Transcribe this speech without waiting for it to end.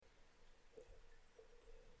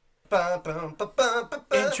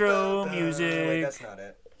Intro music. Wait, that's not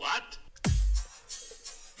it. What?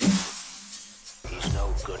 He's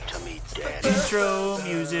no good to me, Daddy. Intro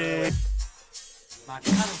music. My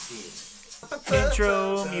cousin.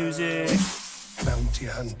 Intro music. Bounty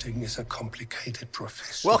hunting is a complicated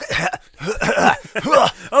profession. Well,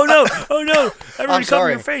 Oh no! Oh no! Everyone I'm cover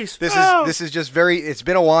sorry. your face. This Oh. is just very. It's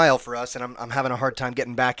been a while for us, and I'm having a hard time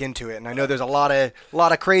getting back into it. And I know there's a lot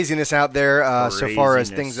of craziness out there so far as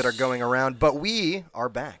things that are going around. But we are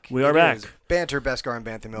back. We are It back. is Banter, Beskar, and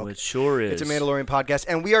Bantha Milk. It sure is. It's a Mandalorian podcast,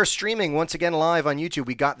 and we are streaming once again live on YouTube.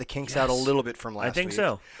 We got the kinks out a little bit from last week. I think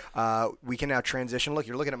so. We can now transition. Look,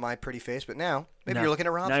 you're looking at my pretty face, but now maybe Now- you're looking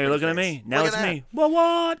at Rob's Now you're pretty looking at face. me. Now Look it's at that. me. Well,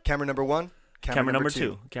 what? Camera number one. Camera number two.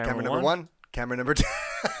 two. Camera number one. one. Camera number two.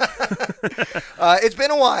 It's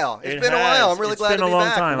been a while. It's been a has. while. I'm really glad It's to been be a long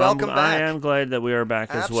back. time. Welcome I back. am glad that we are back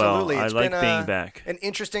Absolutely. as well. It's I like been, being back. An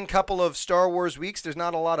interesting couple of Star Wars weeks. There's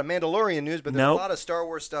not a lot of Mandalorian news, but there's Nope. a lot of Star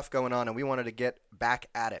Wars stuff going on, and we wanted to get back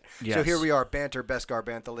at it. So Yes. here we are, Banter, Beskar,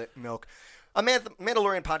 Bantha Milk. A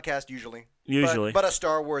Mandalorian podcast usually. Usually. But a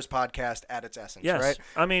Star Wars podcast at its essence, Yes. right?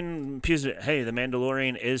 I mean, because, hey, the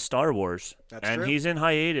Mandalorian is Star Wars. That's and true. he's in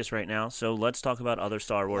hiatus right now, so let's talk about other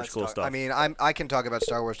Star Wars Let's cool talk- stuff. I mean, I can talk about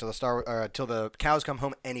Star Wars till the cows come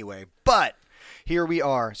home anyway. But here we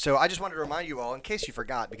are. So I just wanted to remind you all, in case you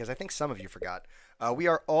forgot, because I think some of you forgot, we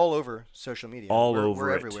are all over social media. We're We're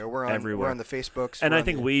everywhere. We're on everywhere. We're on the Facebooks. and we're I on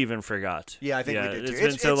think the- we even forgot. Yeah, I think we did too. It's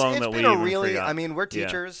been so long that it's we been a even really. forgot. I mean, we're Yeah.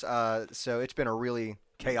 teachers, so it's been a really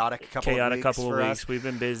chaotic couple of weeks couple for of us. weeks. We've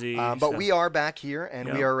been busy. But so we are back here, and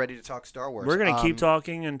we Yeah. are ready to talk Star Wars. We're going to keep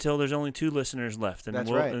talking until there's only 2 listeners left. And That's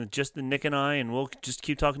we'll, right. just Nick and I, and we'll just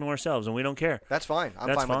keep talking to ourselves, and we don't care. That's fine. I'm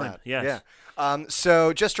That's fine with fine. that. Yes. Yeah.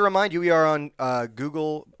 So just to remind you, we are on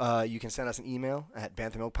Google. You can send us an email at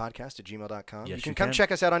banthamilkpodcast@gmail.com. Yes, you can you come can.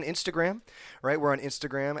 check us out on Instagram, right? We're on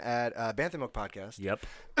Instagram at Bantha Milk Podcast. Yep.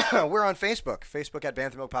 We're on Facebook at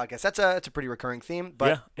Bantha Milk Podcast. That's a pretty recurring theme, but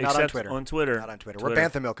yeah, not on except Twitter. on Twitter. Not on Twitter. We're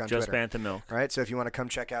Bantha Milk on just Twitter. Bantha Milk. All right, so if you want to come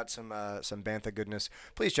check out some Bantha goodness,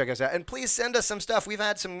 please check us out, and please send us some stuff. We've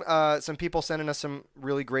had some people sending us some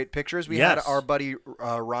really great pictures. We had Yes. our buddy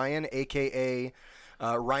Ryan, aka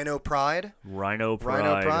Rhino Pride. Rhino Pride.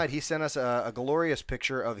 Rhino Pride. He sent us a glorious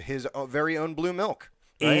picture of his very own blue milk.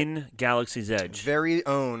 Right? In Galaxy's Edge. Very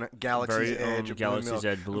own Galaxy's Very own Edge. Galaxy's blue milk.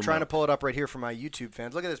 Edge blue I'm trying to milk. pull it up right here for my YouTube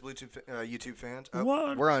fans. Look at this, YouTube fans. Oh,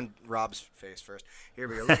 What? We're on Rob's face first. Here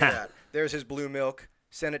we go. Look at that. There's his blue milk.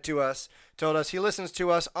 Sent it to us. Told us he listens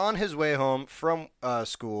to us on his way home from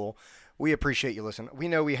school. We appreciate you listening. We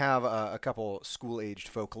know we have a couple school-aged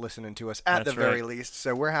folk listening to us at That's the very right. least,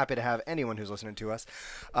 so we're happy to have anyone who's listening to us.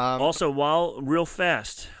 Also, real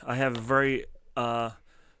fast, I have a very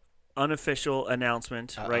unofficial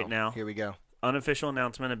announcement right now. Here we go. Unofficial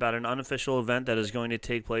announcement about an unofficial event that is going to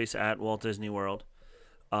take place at Walt Disney World.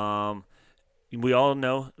 We all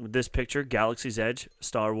know this picture, Galaxy's Edge,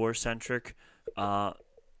 Star Wars centric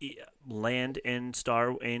land in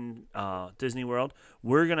Disney World.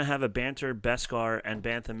 We're gonna have a Banter, Beskar, and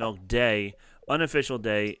Bantha Milk day, unofficial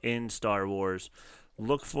day in Star Wars.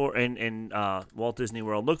 Look for in Walt Disney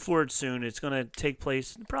World. Look for it soon. It's gonna take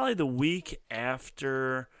place probably the week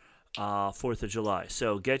after 4th of July.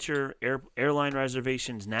 So get your airline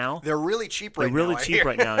reservations now. They're really cheap right They're really now. I cheap hear.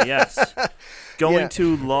 right now, yes. Going Yeah.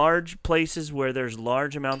 to large places where there's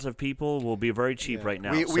large amounts of people will be very cheap right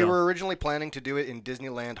now. We so. were originally planning to do it in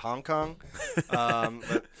Disneyland, Hong Kong,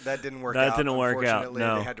 but that didn't work out. That didn't work out, Unfortunately,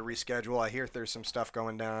 no. They had to reschedule. I hear there's some stuff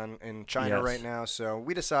going down in China Yes. right now, so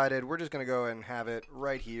we decided we're just going to go and have it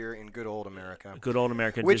right here in good old America. Good old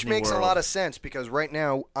American Which Disney makes World. a lot of sense because right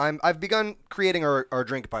now I've begun creating our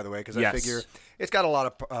drink, by the way, because I Yes. figure it's got a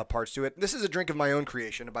lot of parts to it. This is a drink of my own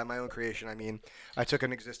creation, and by my own creation I mean I took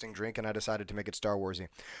an existing drink and I decided to make it Star Warsy.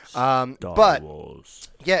 Star but Wars.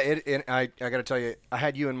 yeah, I got to tell you, I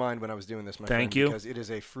had you in mind when I was doing this, my friend. Thank you. Because it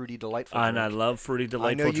is a fruity, delightful And I drink. love fruity, I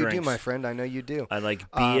delightful know you drinks. do, my friend. I know you do. I like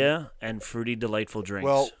beer and fruity, delightful drinks.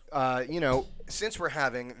 Well, since we're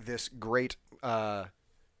having this great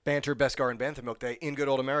Banter, Beskar, and Bantha Milk Day in good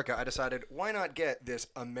old America, I decided why not get this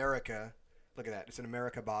America. Look at that. It's an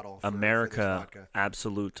America bottle. For this America vodka,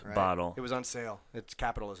 Absolute right? bottle. It was on sale. It's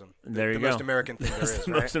capitalism. There you the go. most American thing there That's is,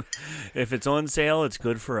 the right? most- if it's on sale, it's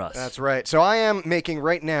good for us. That's right. So I am making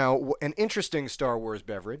right now an interesting Star Wars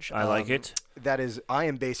beverage. I like it. That is, I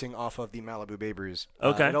am basing off of the Malibu Bay Brews.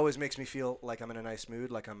 Okay. It always makes me feel like I'm in a nice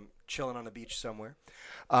mood, like I'm chilling on the beach somewhere.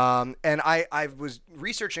 And I was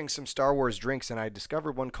researching some Star Wars drinks, and I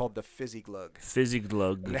discovered one called the Fizzy Glug. Fizzy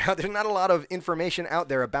Glug. Now, there's not a lot of information out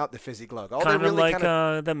there about the Fizzy Glug. All they Kind of really like kind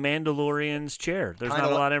of the Mandalorian's chair. There's Kinda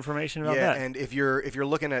not a li- lot of information about yeah, that. and if you're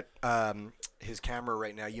looking at his camera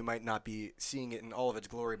right now, you might not be seeing it in all of its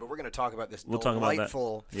glory, but we're going to talk about this We'll talk about that.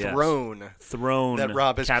 delightful Yes. throne that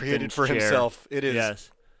Rob has captain's created for chair. himself. It is.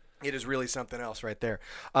 Yes. It is really something else right there.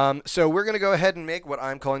 So we're going to go ahead and make what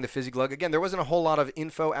I'm calling the Fizzy Glug. Again, there wasn't a whole lot of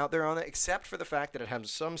info out there on it, except for the fact that it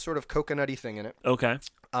has some sort of coconutty thing in it. Okay.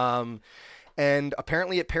 And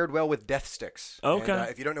apparently it paired well with death sticks. Okay. And,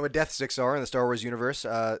 if you don't know what death sticks are in the Star Wars universe,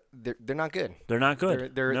 they're not good. They're not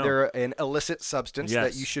good. No. They're an illicit substance that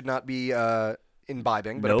Yes. you should not be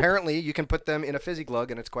imbibing. But Nope. apparently you can put them in a Fizzy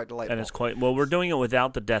Glug, and it's quite delightful. And it's quite well. We're doing it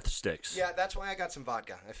without the death sticks. Yeah, that's why I got some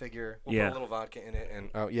vodka. I figure we'll Yeah. put a little vodka in it, and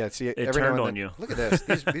see, It every now turned and on then- you. Look at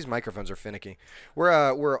this; these microphones are finicky.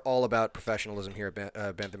 We're all about professionalism here at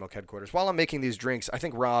Bantha Milk headquarters. While I'm making these drinks, I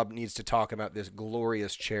think Rob needs to talk about this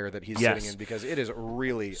glorious chair that he's Yes. sitting in because it is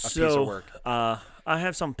really a piece of work. I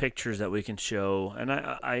have some pictures that we can show, and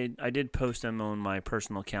I did post them on my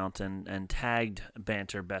personal account and tagged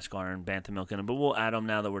Banter, Beskar, and Bantha Milk in them, but we'll add them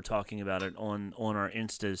now that we're talking about it on our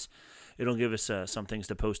Instas. It'll give us some things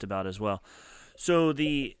to post about as well. So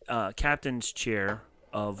the captain's chair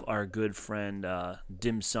of our good friend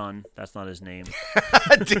Dim Sun, that's not his name.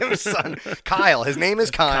 Dim Sun, Kyle. His name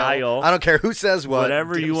is Kyle. Kyle. I don't care who says what.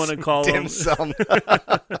 Whatever you wanna call him. Dim Sun.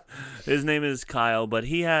 His name is Kyle, but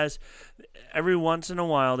he has every once in a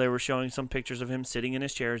while they were showing some pictures of him sitting in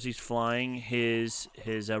his chair as he's flying his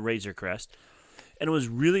Razor Crest, and it was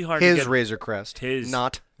really hard to His get Razor Crest,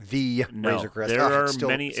 not the no, Razor Crest. there are still,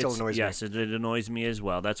 many. Still it's, annoys yes, me. it annoys me as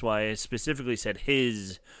well. That's why I specifically said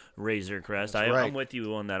his Razor Crest. That's right. I'm with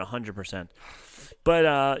you on that 100%.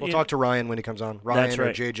 But We'll talk to Ryan when he comes on. Ryan That's or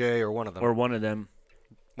right. JJ or one of them. or one of them.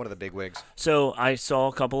 One of the big wigs. So I saw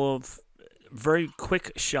a couple of very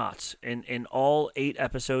quick shots. In all 8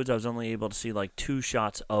 episodes, I was only able to see like 2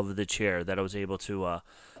 shots of the chair that I was able to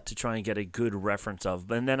try and get a good reference of.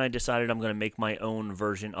 And then I decided I'm going to make my own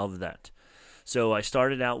version of that. So I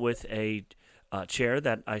started out with a chair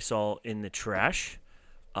that I saw in the trash,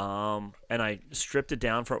 and I stripped it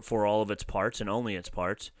down for all of its parts and only its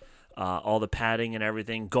parts. All the padding and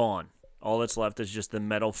everything gone. All that's left is just the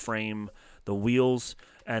metal frame, the wheels,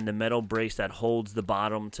 and the metal brace that holds the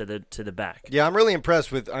bottom to the back. Yeah, I'm really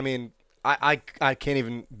impressed with. I mean, I can't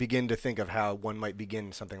even begin to think of how one might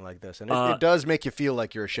begin something like this, and it does make you feel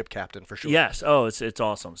like you're a ship captain for sure. Yes. Oh, it's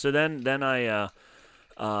awesome. So then I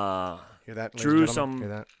Hear that? ladies drew and gentlemen? some. Hear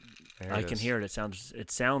that? There I it can is. hear it.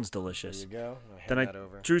 It sounds delicious. There you go. I'll hand Then I that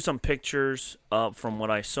over. drew some pictures up from what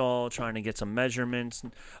I saw, trying to get some measurements.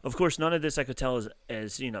 Of course, none of this I could tell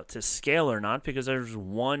as to scale or not, because there's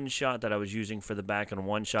one shot that I was using for the back and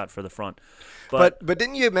one shot for the front. But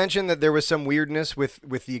didn't you mention that there was some weirdness with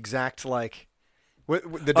the exact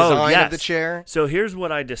the design of the chair? So here's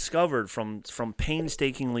what I discovered from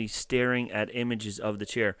painstakingly staring at images of the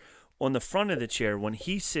chair. On the front of the chair, when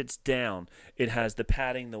he sits down, it has the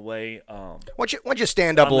padding the way. Why don't you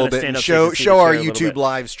stand up I'm a little gonna bit stand and up so you can see the show our chair a little YouTube bit.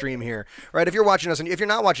 live stream here, right? If you're watching us, if you're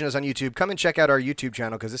not watching us on YouTube, come and check out our YouTube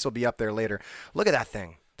channel because this will be up there later. Look at that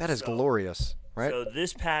thing. That is glorious, right? So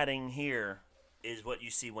this padding here is what you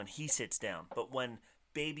see when he sits down, but when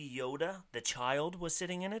Baby Yoda, the child, was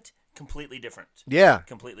sitting in it, completely different. Yeah.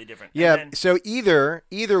 Completely different. Yeah. And then, So either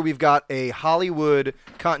we've got a Hollywood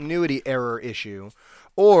continuity error issue,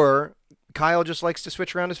 or Kyle just likes to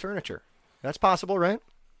switch around his furniture. That's possible, right?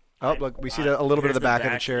 Oh, look, we see a little bit of here's the back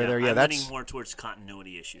of the chair there. Yeah, I'm that's. leaning more towards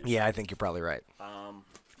continuity issues. Yeah, I think you're probably right.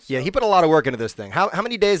 Yeah, he put a lot of work into this thing. How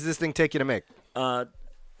many days does this thing take you to make?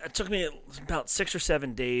 It took me about 6 or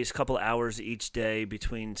 7 days, a couple of hours each day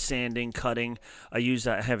between sanding, cutting. I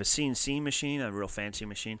have a CNC machine, a real fancy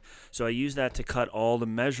machine. So I use that to cut all the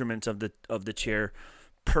measurements of the chair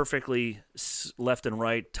perfectly, left and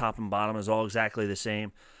right, top and bottom is all exactly the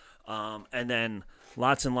same. And then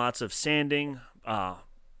lots and lots of sanding,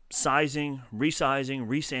 sizing, resizing,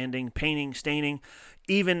 resanding, painting, staining.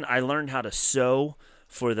 Even I learned how to sew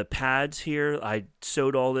for the pads here. I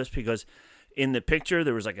sewed all this because in the picture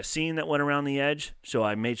there was like a seam that went around the edge, so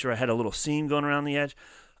I made sure I had a little seam going around the edge.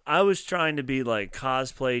 I was trying to be like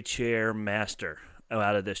cosplay chair master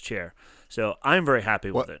out of this chair. So I'm very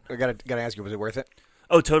happy with it. I gotta ask you, was it worth it?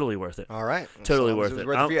 Oh, totally worth it. All right, Totally So worth was it.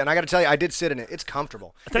 for you. And I got to tell you, I did sit in it. It's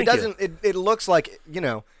comfortable. Thank it you. doesn't. It looks like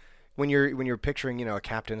when you're picturing a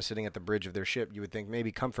captain sitting at the bridge of their ship, you would think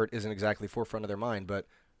maybe comfort isn't exactly forefront of their mind, but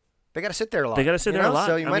they got to sit there a lot. They gotta sit there a lot.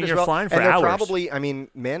 So you I might mean, as you're well. flying for and they're hours. probably. I mean,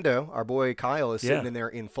 Mando, our boy Kyle, is sitting Yeah. in there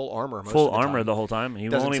in full armor. Most Full of the armor time. the whole time. He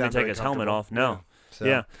Doesn't won't even sound take very his helmet comfortable. off. No. Yeah. So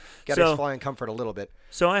Yeah. got So- his flying comfort a little bit.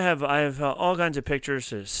 So I have all kinds of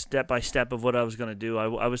pictures, step by step of what I was going to do.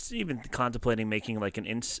 I was even contemplating making like an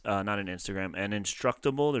not an Instagram, an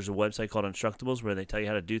Instructable. There's a website called Instructables where they tell you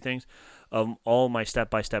how to do things. All my step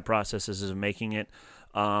by step processes of making it,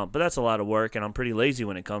 but that's a lot of work, and I'm pretty lazy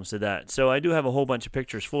when it comes to that. So I do have a whole bunch of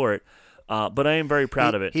pictures for it, but I am very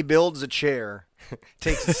proud of it. He builds a chair.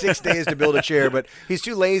 Takes 6 days to build a chair, but he's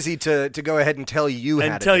too lazy to go ahead and tell you how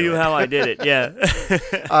to And tell do you it. how I did it.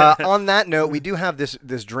 Yeah. On that note, we do have this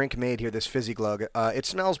drink made here, this Fizzy Glug. It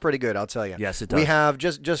smells pretty good, I'll tell you. Yes, it We does. have,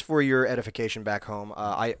 just for your edification back home,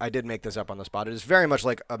 I did make this up on the spot. It is very much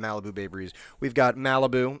like a Malibu Bay Breeze. We've got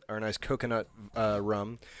Malibu, our nice coconut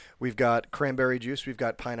rum. We've got cranberry juice. We've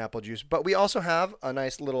got pineapple juice. But we also have a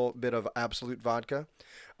nice little bit of Absolute vodka.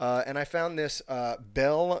 And I found this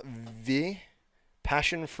Belle Vie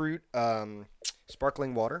passion fruit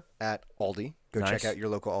sparkling water at Aldi. Go check Nice. out your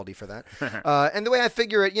local Aldi for that. And the way I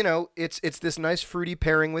figure it, it's this nice fruity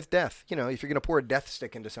pairing with death. If you're going to pour a death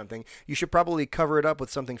stick into something, you should probably cover it up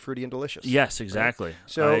with something fruity and delicious. Yes, exactly.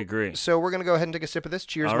 So I agree. So we're going to go ahead and take a sip of this.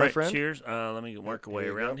 Cheers, All my right, friend. cheers. Let me work away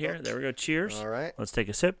There you around go. here. There we go. Cheers. All right. Let's take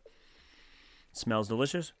a sip. Smells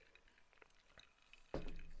delicious.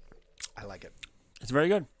 I like it. It's very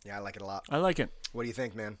good. Yeah, I like it a lot. I like it. What do you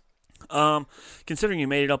think, man? Considering you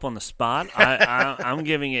made it up on the spot, I'm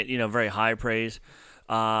giving it, very high praise.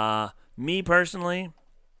 Me personally,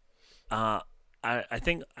 I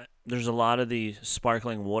think there's a lot of the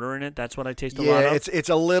sparkling water in it. That's what I taste a lot Yeah, of. it's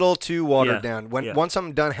a little too watered Yeah, down. yeah. Once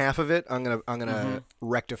I'm done half of it, I'm gonna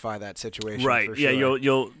rectify that situation. Right. For Yeah. sure.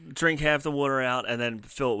 You'll drink half the water out and then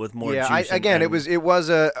fill it with more Yeah. juice. It was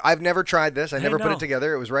a. I've never tried this. I never put know. it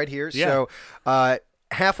together. It was right here. Yeah. So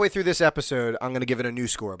halfway through this episode, I'm gonna give it a new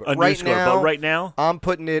score. But a right new score. now, But right now, I'm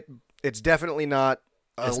putting it. It's definitely not.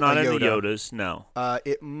 it's not in the Yoda. Yodas. No.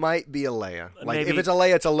 It might be a Leia. Like Maybe- if it's a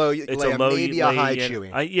Leia, it's a low. It's Leia, a low. maybe a high yeah.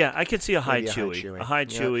 Chewie. I could see a high Maybe a Chewie. A high Yeah.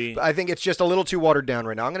 Chewie. But I think it's just a little too watered down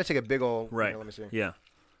right now. I'm gonna take a big old. Right. Here, let me see. Yeah.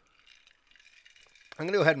 I'm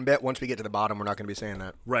gonna go ahead and bet once we get to the bottom, we're not gonna be saying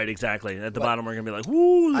that. Right. Exactly. At the bottom, we're gonna be like,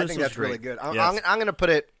 "Woo!" This I think was that's really great." good. I'm Yes. gonna put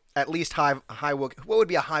it at least high Wookiee. What would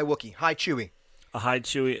be a high Wookiee? High Chewie. A high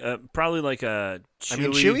Chewie, probably like a Chewie. I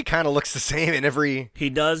mean, Chewie kind of looks the same in every. He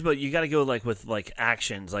does, but you got to go with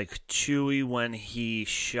actions, like Chewie when he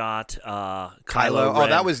shot Kylo Oh, Ren.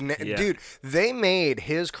 that was Yeah. dude. They made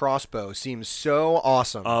his crossbow seem so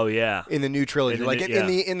awesome. Oh yeah. In the new trilogy, In the like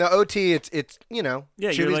new- in the OT, it's Yeah, you're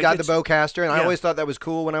Chewie's like, got the it's- bowcaster, and I yeah. always thought that was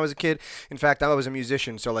cool when I was a kid. In fact, I was a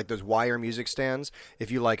musician, so like those wire music stands,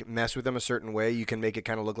 if you like mess with them a certain way, you can make it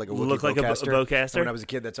kind of look like a Wookiee Look like a bowcaster. bowcaster? And when I was a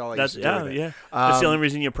kid, that's all I That's used to do. with it. yeah. That's the Um, only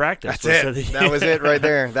reason you practice. That's was it. so That was it right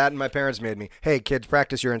there. That and my parents made me. Hey, kids,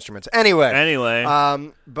 practice your instruments. Anyway.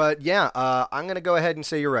 But yeah, I'm gonna go ahead and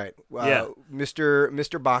say you're right. Yeah.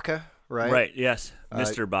 Mr. Baca, right? Right. Yes.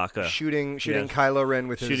 Mr. Baca. Shooting Yes. Kylo Ren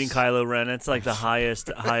with Shooting his Kylo Ren. It's like the highest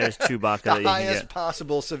Chewbacca that the you highest can get.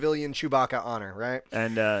 possible civilian Chewbacca honor, right?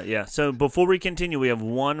 And yeah, so before we continue, we have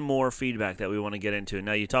one more feedback that we want to get into.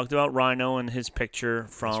 Now, you talked about Rhino and his picture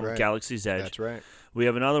from right. Galaxy's Edge. That's right. We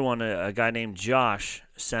have another one. A guy named Josh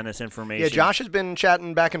sent us information. Yeah, Josh has been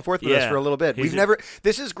chatting back and forth with us Yeah. for a little bit. He's We've never.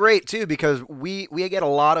 This is great too because we get a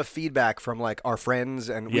lot of feedback from like our friends,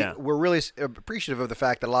 and Yeah. we're really appreciative of the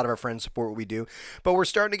fact that a lot of our friends support what we do. But we're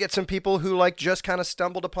starting to get some people who like just kind of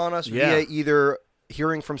stumbled upon us Yeah. via either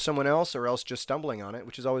hearing from someone else or else just stumbling on it,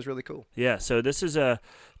 which is always really cool. Yeah, so this is a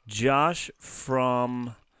Josh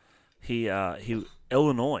from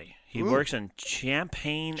Illinois. He works in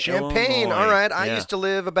Champaign, Champaign. Illinois. All right. I Yeah. used to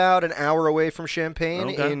live about an hour away from Champaign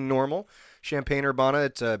Okay. in Normal. Champaign, Urbana.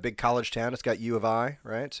 It's a big college town. It's got U of I,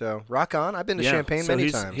 right? So rock on. I've been to Yeah, Champaign so many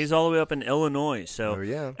he's, times. He's all the way up in Illinois. So Oh,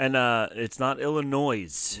 yeah. and it's not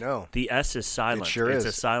Illinois. No. The S is silent. It sure it's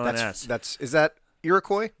is. a silent that's, S. Is that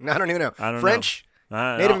Iroquois? No, I don't even know. I don't know. French?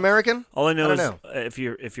 I- Native American? All I know I is don't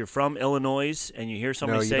if you're from Illinois and you hear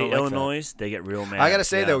somebody No, you say don't like that. Illinois, they get real mad. I got to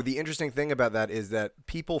say, Yeah. though, the interesting thing about that is that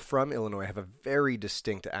people from Illinois have a very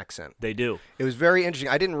distinct accent. They do It was very interesting.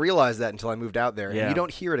 I didn't realize that until I moved out there. Yeah. And you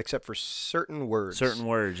don't hear it except for certain words. certain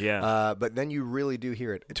words. Yeah. But then you really do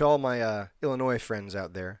hear it. To all my Illinois friends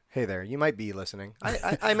out there, hey there, you might be listening.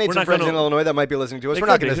 I made We're some not friends gonna- in Illinois that might be listening to us. They We're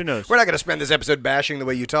not could be, going who knows? We're not going to spend this episode bashing the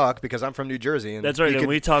way you talk because I'm from New Jersey. And That's right, you and could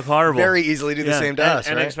we talk horrible. very easily do the Yeah, same to and, us,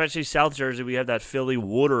 and right? especially South Jersey, we have that Philly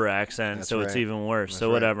water accent, That's so it's right. even worse. That's So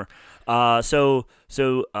right. whatever.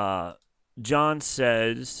 John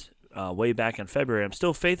says way back in February, I'm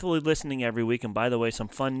still faithfully listening every week. And by the way, some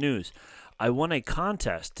fun news: I won a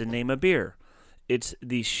contest to name a beer. It's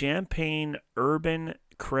the Champagne Urban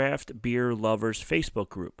Craft Beer Lovers Facebook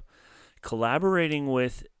group, collaborating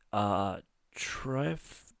with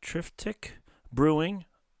Triptych Brewing.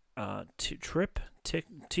 Triptych.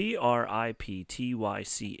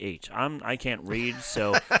 I can't read,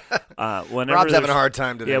 so whenever Rob's having a there's- hard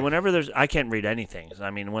time today. Yeah, whenever I can't read anything.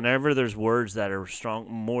 I mean, whenever there's words that are strong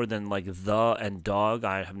more than like the and dog,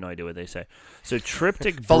 I have no idea what they say. So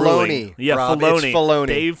Triptych Brewing. Filoni, Yeah, Rob, Filoni. it's Filoni.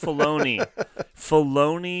 Dave Filoni.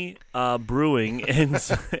 Filoni Brewing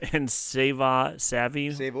in Savoy,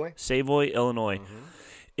 Illinois.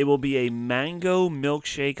 It will be a mango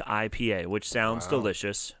milkshake IPA, which sounds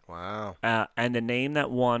delicious. Wow. And the name that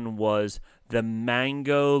won was the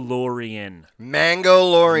Mango Lorian. Mango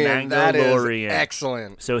Lorian. That is Lorian.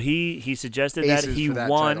 excellent. So he suggested Aces that he for that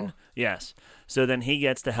won. title. Yes. So then he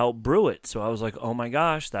gets to help brew it. So I was like, oh my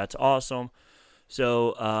gosh, that's awesome.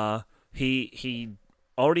 So he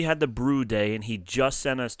already had the brew day, and he just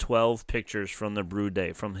sent us 12 pictures from the brew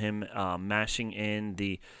day, from him mashing in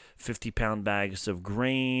the 50-pound bags of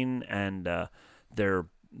grain and their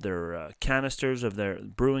canisters of their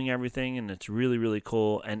brewing everything, and it's really, really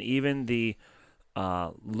cool. And even the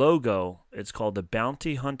logo, it's called the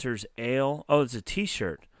Bounty Hunters Ale. Oh, it's a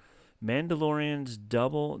T-shirt. Mandalorian's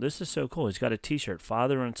Double. This is so cool. He's got a T-shirt.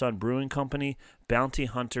 Father and Son Brewing Company, Bounty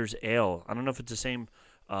Hunters Ale. I don't know if it's the same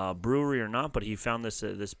brewery or not, but he found this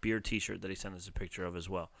beer T-shirt that he sent us a picture of as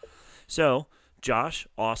well. So, Josh,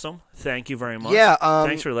 awesome. Thank you very much. Yeah,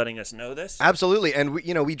 thanks for letting us know this. Absolutely, and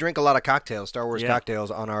we drink a lot of cocktails, Star Wars Yeah. cocktails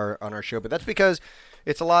on our show, but that's because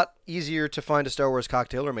it's a lot easier to find a Star Wars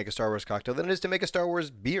cocktail or make a Star Wars cocktail than it is to make a Star Wars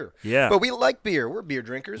beer. Yeah. But we like beer. We're beer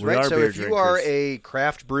drinkers, We right? are So beer if you are drinkers. a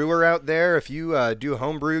craft brewer out there, if you do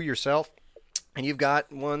home brew yourself, and you've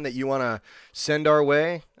got one that you want to send our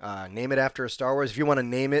way, name it after a Star Wars. If you want to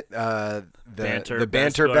name it the Banter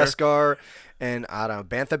Beskar, and I don't know,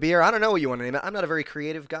 Bantha beer. I don't know what you want to name it. I'm not a very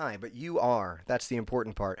creative guy, but you are. That's the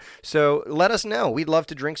important part. So let us know. We'd love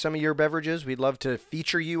to drink some of your beverages. We'd love to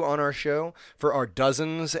feature you on our show for our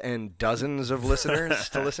dozens and dozens of listeners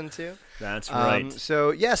to listen to. That's right.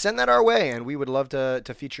 So yeah, send that our way, and we would love to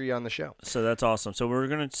feature you on the show. So that's awesome. So we're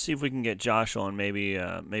gonna see if we can get Josh on maybe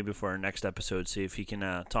for our next episode. See if he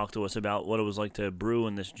can talk to us about what it was like to brew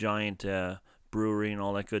in this giant brewery and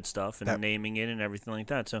all that good stuff, and naming it and everything like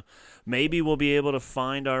that. So maybe we'll be able to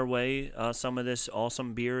find our way some of this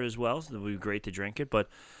awesome beer as well. So it would be great to drink it, but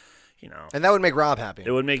And that would make Rob happy. it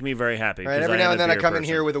would make me very happy. Right, 'cause every I now am and a then I beer come in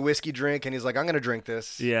person. here with a whiskey drink, and he's like, "I'm going to drink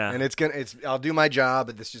this." Yeah. and I'll do my job,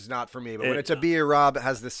 but this is not for me. But when It- it's a beer, Rob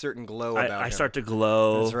has this certain glow about I him. start to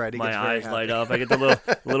glow. That's right, he My gets very eyes happy. light up. I get the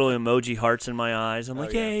little emoji hearts in my eyes. I'm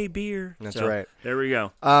like, yeah. yay, beer. That's So, right. There we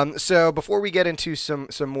go. So before we get into some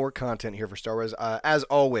more content here for Star Wars, as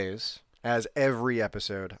always, as every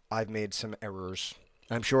episode, I've made some errors.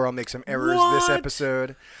 I'm sure I'll make some errors this What?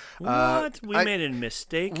 episode. What? We made a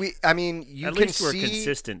mistake. You At can least we're see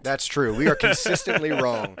consistent. That's true. We are consistently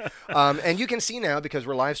wrong, and you can see now because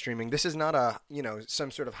we're live streaming. This is not a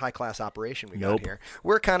some sort of high class operation we got Nope. here.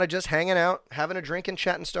 We're kind of just hanging out, having a drink, and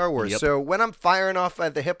chatting Star Wars. Yep. So when I'm firing off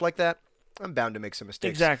at the hip like that, I'm bound to make some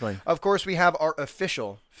mistakes. Exactly. Of course, we have our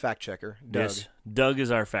official fact checker, Doug. Yes, Doug is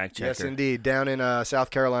our fact checker. Yes, indeed. Down in South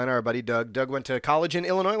Carolina, our buddy Doug. Doug went to college in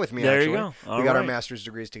Illinois with me, There you actually. go. We All got our right. master's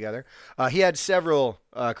degrees together. He had several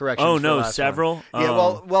corrections. Oh, for the no, last several? one. Yeah,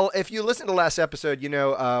 Oh. well, if you listen to last episode,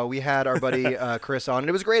 we had our buddy Chris on, and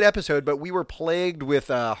it was a great episode, but we were plagued with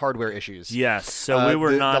hardware issues. Yes, so we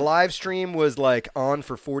were the live stream was like on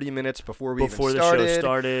for 40 minutes before we before even the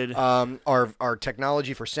started. show started. Our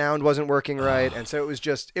technology for sound wasn't working right, and so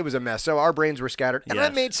it was a mess. So our brains were scattered, and I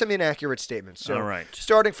Yes. made some inaccurate statements. So All right.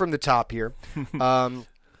 starting from the top here.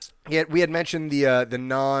 We had mentioned the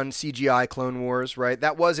non-CGI Clone Wars, right?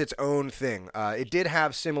 That was its own thing. It did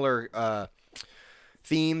have similar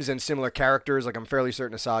themes and similar characters. Like I'm fairly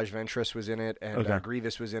certain Asajj Ventress was in it and Okay.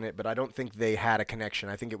 Grievous was in it, but I don't think they had a connection.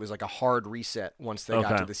 I think it was like a hard reset once they got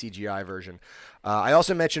Okay. to the CGI version. I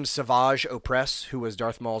also mentioned Savage Opress, who was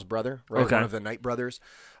Darth Maul's brother, right? Okay. One of the Night Brothers.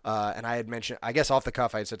 And I had mentioned, I guess off the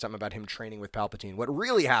cuff, I had said something about him training with Palpatine. What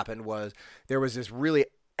really happened was there was this really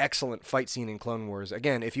excellent fight scene in Clone Wars.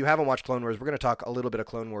 Again, if you haven't watched Clone Wars, we're going to talk a little bit of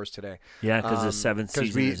Clone Wars today. Yeah, because the seventh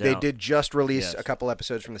season is they out. did just release Yes. a couple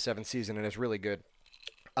episodes from the seventh season, and it's really good.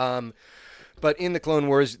 But in the Clone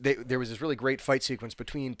Wars, there was this really great fight sequence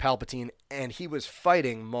between Palpatine, and he was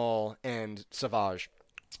fighting Maul and Savage.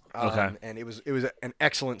 Okay. And it was an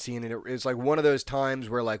excellent scene, and it was like one of those times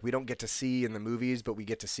where like we don't get to see in the movies, but we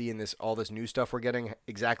get to see in all this new stuff we're getting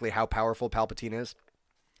exactly how powerful Palpatine is.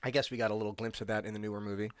 I guess we got a little glimpse of that in the newer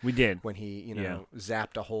movie We did. when he,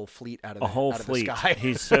 zapped a whole fleet out of A whole out of fleet. the sky.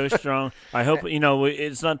 He's so strong. I hope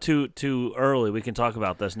it's not too early. We can talk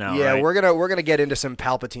about this now. Yeah, right? we're gonna get into some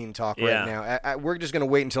Palpatine talk Yeah. right now. We're just gonna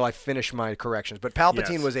wait until I finish my corrections. But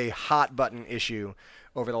Palpatine Yes. was a hot button issue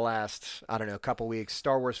over the last couple weeks.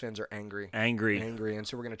 Star Wars fans are angry, Angry. and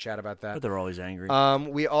so we're gonna chat about that. But they're always angry.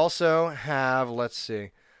 We also have, let's see,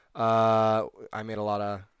 I made a lot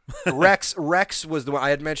of Rex. Rex was the one I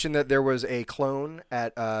had mentioned that there was a clone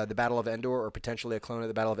at the Battle of Endor, or potentially a clone at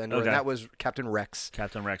the Battle of Endor, Okay. and that was Captain Rex.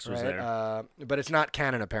 Captain Rex was Right? there. But it's not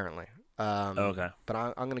canon apparently. Okay. But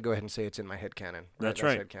I'm going to go ahead and say it's in my head canon. That's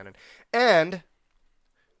right. Head canon. And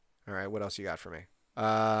all right, what else you got for me?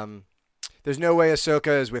 There's no way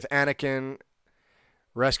Ahsoka is with Anakin.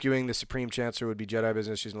 Rescuing the Supreme Chancellor would be Jedi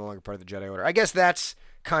business. She's no longer part of the Jedi Order. I guess that's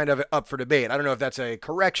kind of up for debate. I don't know if that's a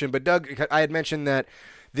correction, but Doug, I had mentioned that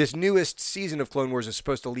this newest season of Clone Wars is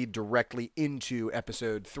supposed to lead directly into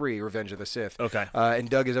Episode 3, Revenge of the Sith. Okay. And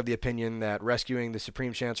Doug is of the opinion that rescuing the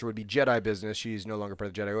Supreme Chancellor would be Jedi business. She's no longer part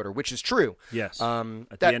of the Jedi Order, which is true. Yes.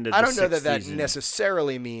 At the end of I the don't know that sixth season.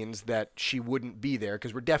 necessarily means that she wouldn't be there,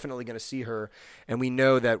 because we're definitely going to see her, and we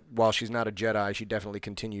know that while she's not a Jedi, she definitely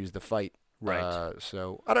continues the fight. Right.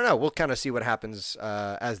 So I don't know. We'll kind of see what happens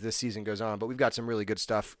as this season goes on. But we've got some really good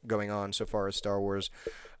stuff going on so far as Star Wars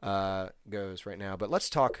goes right now. But let's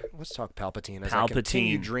talk Palpatine as I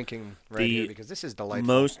continue Palpatine, drinking right the here, because this is delightful.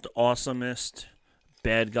 Most awesomest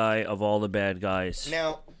bad guy of all the bad guys.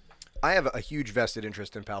 Now, I have a huge vested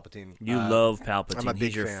interest in Palpatine. You love Palpatine. I'm a big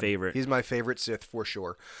He's your fan. favorite. He's my favorite Sith for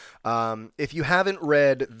sure. If you haven't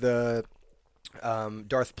read the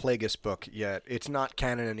Darth Plagueis book yet, it's not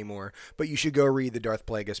canon anymore, but you should go read the Darth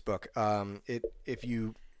Plagueis book. If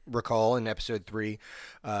you recall, in Episode 3,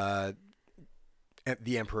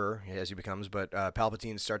 the Emperor, as he becomes, but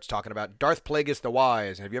Palpatine starts talking about Darth Plagueis the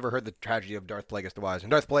Wise. Have you ever heard the tragedy of Darth Plagueis the Wise?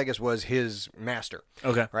 And Darth Plagueis was his master.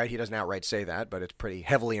 Okay. Right? He doesn't outright say that, but it's pretty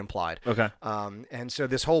heavily implied. Okay. And so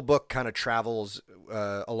this whole book kind of travels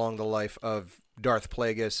along the life of Darth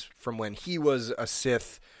Plagueis from when he was a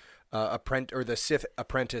Sith the Sith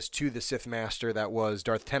apprentice to the Sith master that was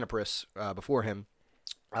Darth Tenebris before him.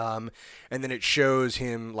 And then it shows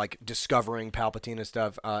him like discovering Palpatine and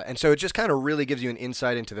stuff. And so it just kind of really gives you an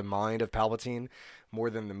insight into the mind of Palpatine more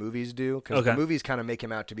than the movies do. Because the movies kind of make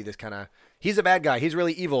him out to be this kind of, he's a bad guy. He's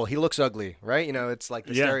really evil. He looks ugly, right? It's like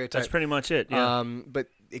the stereotype. That's pretty much it. Yeah. But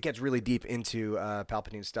it gets really deep into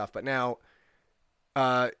Palpatine stuff. But now,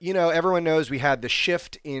 everyone knows we had the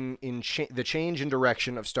shift in the change in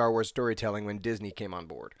direction of Star Wars storytelling when Disney came on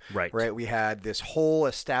board. Right. Right. We had this whole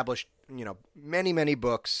established, many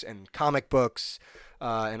books and comic books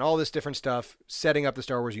and all this different stuff setting up the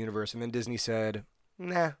Star Wars universe. And then Disney said,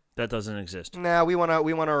 nah. That doesn't exist. Nah, we want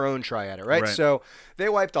our own try at it, right? So they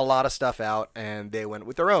wiped a lot of stuff out and they went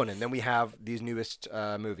with their own. And then we have these newest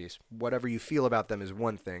movies. Whatever you feel about them is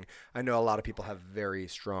one thing. I know a lot of people have very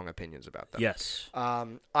strong opinions about them. Yes.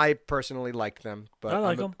 I personally like them, but I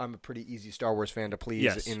like them. I'm a pretty easy Star Wars fan to please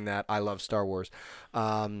Yes. in that I love Star Wars.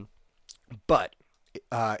 But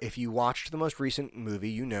if you watched the most recent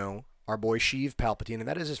movie, our boy Sheev Palpatine, and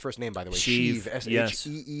that is his first name, by the way. Sheev,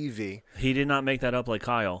 Sheev, He did not make that up like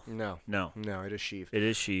Kyle. No, it is Sheev. It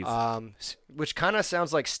is Sheev. Which kind of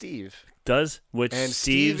sounds like Steve. Does? Which And Steves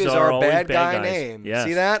Steve is are our always bad guy guys. name. Yes.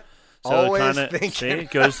 See that? So Always kinda, thinking. See,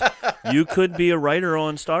 it goes, you could be a writer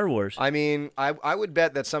on Star Wars. I mean, I would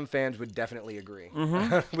bet that some fans would definitely agree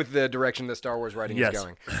with the direction that Star Wars writing Yes. is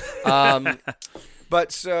going.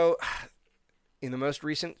 But so, in the most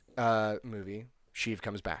recent movie, Sheev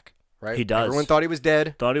comes back, right? He does. Everyone thought he was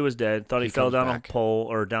dead. Thought he was dead. Thought he fell comes down back. a pole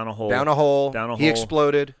or down a hole. Down a hole. Down a He hole.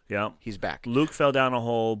 exploded. Yeah. He's back. Luke fell down a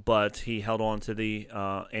hole, but he held on to the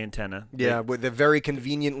antenna. Yeah, with the very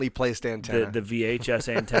conveniently placed antenna. The VHS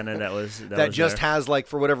antenna that was that was just there. has, like,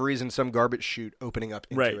 for whatever reason, some garbage chute opening up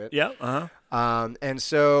into right. it. Yeah. Uh-huh. And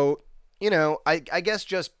so, I guess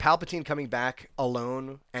just Palpatine coming back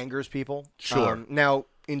alone angers people. Sure. Now,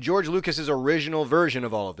 in George Lucas's original version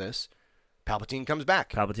of all of this, Palpatine comes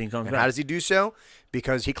back. Palpatine comes And back. how does he do so?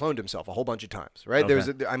 Because he cloned himself a whole bunch of times, right?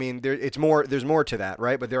 Okay. There's more to that,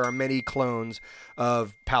 right? But there are many clones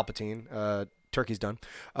of Palpatine. Turkey's done.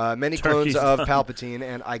 Many clones of Palpatine,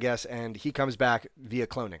 and he comes back via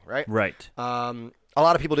cloning, right? Right. A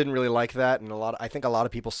lot of people didn't really like that, and I think a lot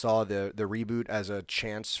of people saw the reboot as a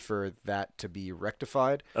chance for that to be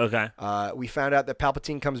rectified. Okay. We found out that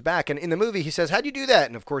Palpatine comes back, and in the movie he says, "How'd you do that?"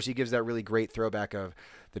 And of course he gives that really great throwback of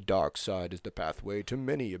the dark side is the pathway to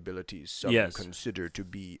many abilities some Yes. consider to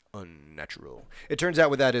be unnatural. It turns out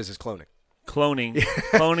what that is cloning. Cloning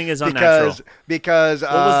is unnatural. because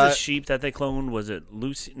What was the sheep that they cloned? Was it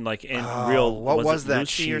Lucy? Like in real? What was it that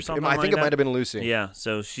Lucy sheep? or something? I think like it that? might have been Lucy. Yeah.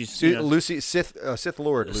 So she's Lucy, Sith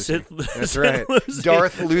Lord Lucy. That's Sith right. Lucy.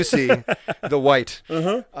 Darth Lucy, the White.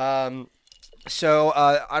 So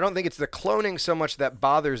I don't think it's the cloning so much that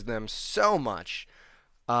bothers them so much.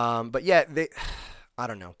 But yeah, I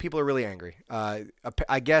don't know. People are really angry.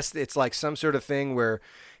 I guess it's like some sort of thing where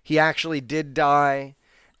he actually did die.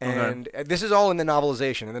 And this is all in the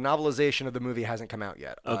novelization, and the novelization of the movie hasn't come out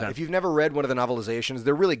yet. Okay. If you've never read one of the novelizations,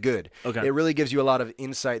 they're really good. Okay. It really gives you a lot of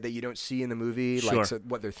insight that you don't see in the movie, Sure. like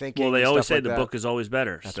what they're thinking. Well, they and always stuff say like the that. book is always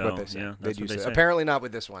better. That's so, what they say. Yeah, They that's do what they say. say. Apparently not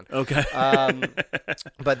with this one. Okay.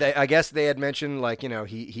 But I guess they had mentioned, like,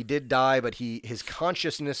 he did die, but his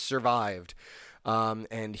consciousness survived,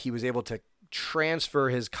 and he was able to transfer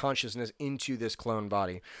his consciousness into this clone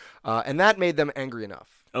body, and that made them angry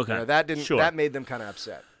enough. Okay. That that made them kind of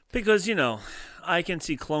upset. Because I can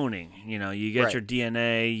see cloning. You get Right. your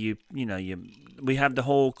DNA. We have the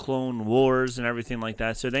whole clone wars and everything like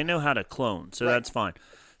that. So they know how to clone. So that's fine.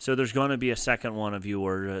 So there's going to be a second one of you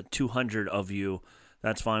or 200 of you.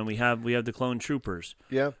 That's fine. We have the clone troopers.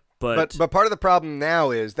 Yeah. But part of the problem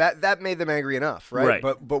now is that made them angry enough, right? Right.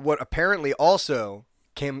 But what apparently also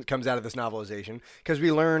comes out of this novelization, because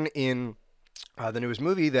we learn in the newest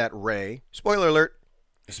movie that Rey, spoiler alert,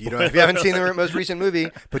 if you haven't seen the most recent movie,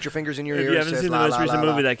 put your fingers in your if ears. you haven't says, seen the la, most la, recent la,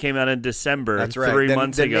 la. movie that came out in December, That's right. 3 then,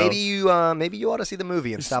 months then ago, maybe you ought to see the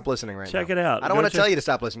movie and stop listening right now. Check it out. I don't Go want to check- tell you to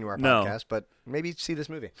stop listening to our No. podcast, but maybe see this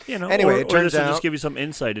movie. Anyway, it turns this will out just give you some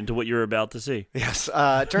insight into what you're about to see. yes,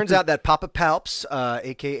 it turns out that Papa Palps,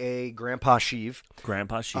 aka Grandpa Sheev,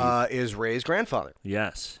 Grandpa Sheep. is Rey's grandfather.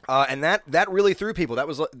 Yes. And that really threw people.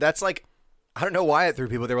 That's like, I don't know why it threw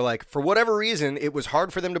people. They were like, for whatever reason, it was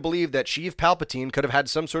hard for them to believe that Sheev Palpatine could have had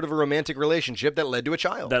some sort of a romantic relationship that led to a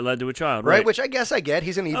child. That led to a child, right? right? Which I guess I get.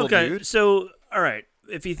 He's an evil Okay, dude. so all right,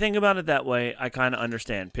 if you think about it that way, I kind of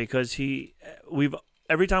understand because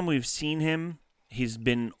every time we've seen him, he's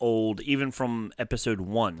been old, even from episode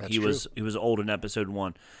 1. That's he true. was old in episode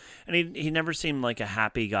 1, and he never seemed like a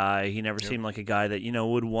happy guy. He never seemed like a guy that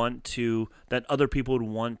that other people would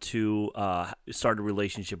want to start a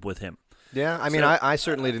relationship with him. Yeah, I mean, So- I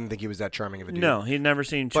certainly didn't think he was that charming of a dude. No, he never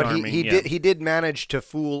seemed But charming. he did manage to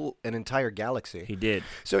fool an entire galaxy. He did.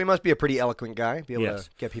 So he must be a pretty eloquent guy, be able Yes. to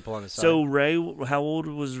get people on his side. So Ray, how old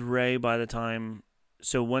was Ray by the time?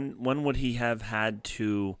 So when would he have had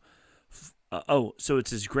to? So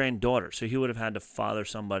it's his granddaughter. So he would have had to father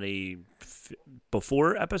somebody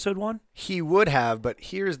before episode 1. he would have, but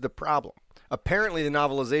here's the problem. Apparently, the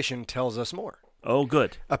novelization tells us more. Oh,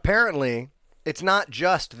 good. Apparently, it's not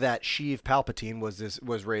just that Sheev Palpatine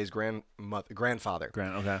was Rey's grandfather.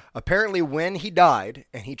 Okay. Apparently, when he died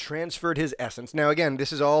and he transferred his essence. Now, again,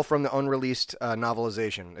 this is all from the unreleased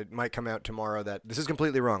novelization. It might come out tomorrow. That this is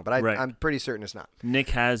completely wrong, but Right. I'm pretty certain it's not. Nick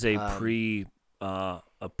has a pre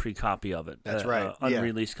copy of it. That's right, yeah.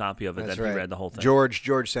 Unreleased copy of it That's that right. he read the whole thing.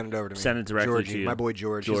 George sent it over to me. Sent it directly Georgie, to you. my boy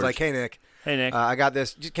George. He's George. like, hey Nick, Hey Nick, I got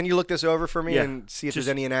this. Can you look this over for me Yeah. and see if Just-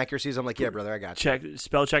 there's any inaccuracies? I'm like, yeah, brother, I got you.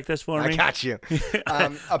 spell check this for me. I got you.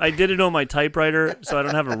 I did it on my typewriter, so I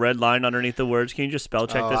don't have a red line underneath the words. Can you just spell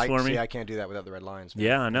check this for me? I can't do that without the red lines. man.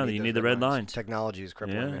 Yeah, I know. You You those need the red lines. Technology is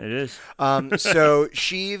crippling. Yeah, man. it is. So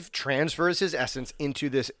Sheev transfers his essence into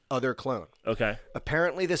this other clone. Okay.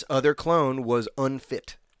 Apparently, this other clone was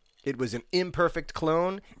unfit. It was an imperfect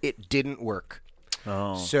clone. It didn't work.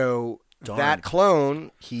 Oh. So darn. that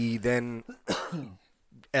clone, he then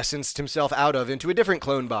essenced himself out of into a different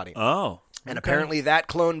clone body. Oh. And apparently that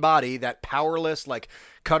clone body, that powerless, like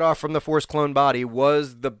cut off from the Force clone body,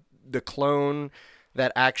 was the clone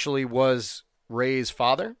that actually was Rey's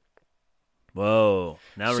father. Whoa.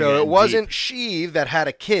 Now we're So getting it wasn't deep. Sheev that had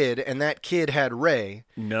a kid and that kid had Rey.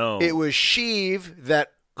 No. It was Sheev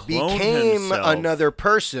that Cloned became himself. another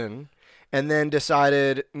person and then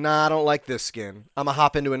decided, nah, I don't like this skin. I'm going to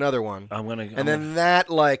hop into another one. And then that,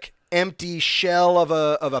 like, empty shell of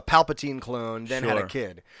a Palpatine clone then had a Sure.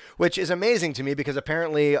 kid, which is amazing to me because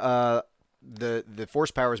apparently the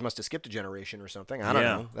Force powers must have skipped a generation or something. I don't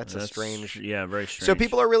know. That's a strange. Yeah, very strange. So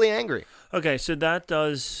people are really angry. Okay, so that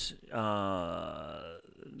does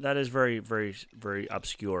that is very, very, very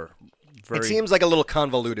obscure. Very, It seems like a little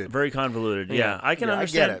convoluted. very convoluted. Yeah, Yeah. I can Yeah, I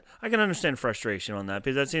understand. get it. I can understand frustration on that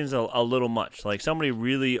because that seems a little much. Like somebody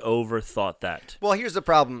really overthought that. Well, here's the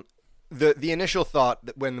problem. The initial thought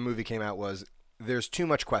that when the movie came out was there's too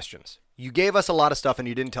much questions. You gave us a lot of stuff and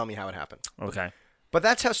you didn't tell me how it happened. Okay, But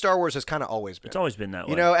that's how Star Wars has kind of always been. it's always been that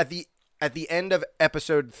way. You know, at the end of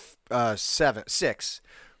episode 6,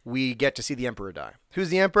 we get to see the Emperor die. Who's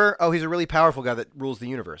the Emperor? Oh, he's a really powerful guy that rules the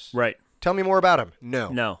universe. right? Tell me more about him. No.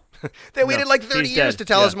 No. They waited like 30 He's years dead. to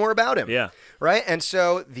tell Yeah. us more about him. Yeah. Right? And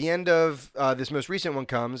so the end of this most recent one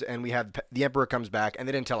comes, and we have the Emperor comes back, and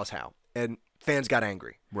they didn't tell us how. And fans got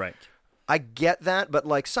angry. Right. I get that, but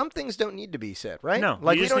like some things don't need to be said, right? No.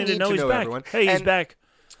 Like you we just don't need to know he's back. everyone. Hey, he's And, back.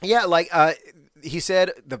 Yeah, like he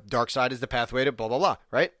said, the dark side is the pathway to blah blah blah.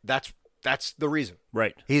 Right? That's the reason.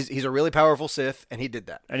 Right. He's a really powerful Sith, and he did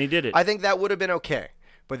that. And he did it. I think that would have been okay,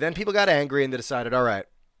 but then people got angry and they decided, all right,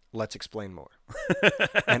 let's explain more.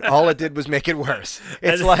 And all it did was make it worse.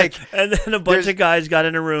 It's and then a bunch there's- of guys got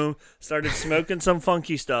in a room, started smoking some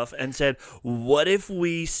funky stuff, and said, "What if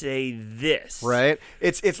we say this?" right.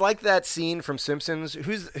 It's like that scene from Simpsons.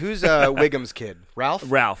 Who's Wiggum's kid? Ralph.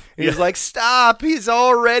 Ralph. He's like, stop! He's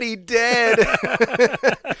already dead.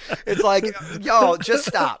 It's like, y'all, just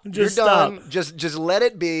stop. Just You're done. stop. Just let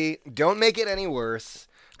it be. Don't make it any worse.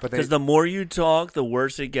 But Because the more you talk, the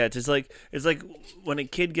worse it gets. It's like when a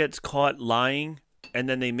kid gets caught lying, and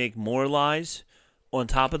then they make more lies on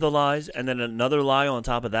top of the lies, and then another lie on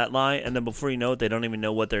top of that lie, and then before you know it, they don't even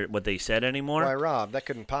know what they said anymore. why, Rob? That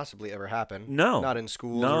couldn't possibly ever happen. No, not in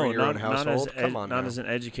school no, or in your own household. Come on, not now. as an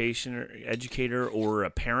educator or a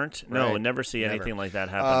parent. No, Right. I never see Never. anything like that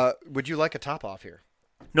happen. Would you like a top off here?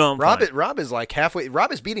 no, I'm fine. Rob is like halfway.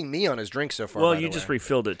 Rob is beating me on his drink so far. Well, by you the just way.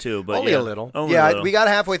 refilled it too, but Only yeah, a little. Only Yeah, a little. we got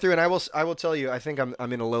halfway through, and I will tell you. I think I'm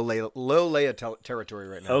in a low Leia territory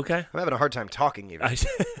right now. Okay. I'm having a hard time talking. Even I-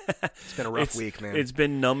 it's been a rough week, man. It's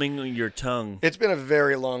been numbing your tongue. It's been a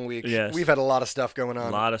very long week. Yes. We've had a lot of stuff going A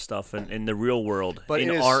on. lot of stuff in the real world. But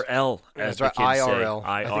in it is- RL, as That's the right. kids IRL. say.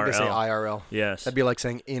 I think they say IRL. Yes. That'd be like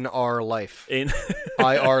saying in our life. in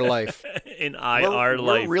IR life. in We're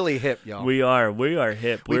life. really hip, y'all. We are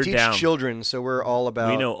hip. We We're teach down. children, so we're all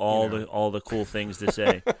about. We know all you know, the cool things to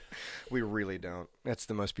say. We really don't. That's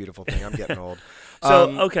the most beautiful thing. I'm getting old.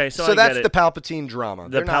 So, okay, so I that's get the it. Palpatine drama. The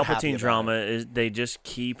They're not happy Palpatine about drama it. is they just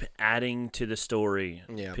keep adding to the story.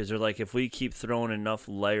 Yeah. Because they're like, if we keep throwing enough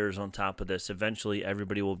layers on top of this, eventually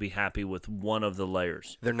everybody will be happy with one of the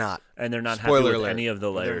layers, They're not. and they're not Spoiler happy with alert. any of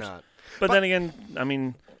the They're layers. not. But then again, I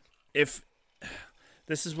mean, if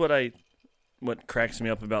this is what cracks me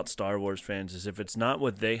up about Star Wars fans is if it's not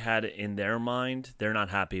what they had in their mind, they're not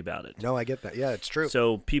happy about it. No, I get that. Yeah, it's true.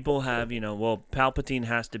 So people have, well, Palpatine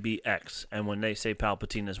has to be X, and when they say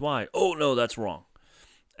Palpatine is Y, oh no, that's wrong.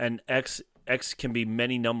 And X can be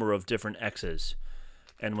many number of different X's,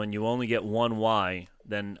 and when you only get one Y,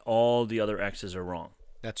 then all the other X's are wrong.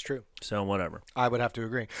 That's true. So whatever. I would have to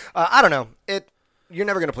agree. I don't know. You're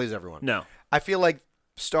never going to please everyone. No. I feel like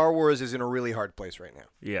Star Wars is in a really hard place right now.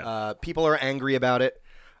 Yeah. People are angry about it.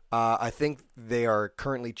 I think they are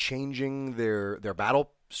currently changing their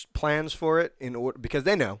battle plans for it in order because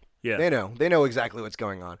they know. Yeah. They know exactly what's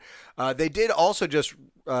going on. They did also just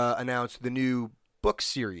announce the new book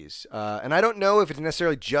series, and I don't know if it's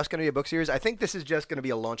necessarily just going to be a book series. I think this is just going to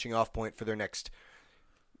be a launching off point for their next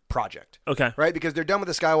project. Okay. Right, because they're done with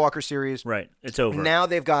the Skywalker series. Right. It's over. Now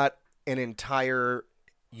they've got an entire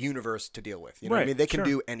universe to deal with. You know what I Right, mean? They can sure.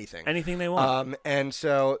 do anything. Anything they want. And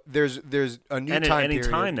so there's a new and time at any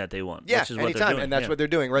period. time that they want. Yeah, which is what they're anytime, doing. and that's Yeah. what they're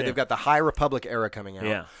doing, right? Yeah. They've got the High Republic era coming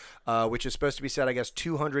out, Yeah. which is supposed to be set, I guess,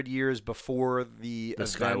 200 years before the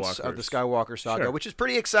events of the Skywalkers. Skywalker saga, Sure. which is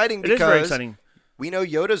pretty exciting It because is very exciting. we know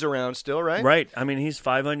Yoda's around still, right? Right. I mean, he's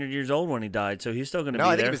 500 years old when he died, so he's still going to No, be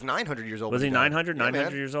I think there. he was 900 years old. Was when he died. 900? Yeah, 900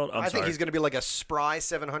 man. years old? I'm I think sorry. he's going to be like a spry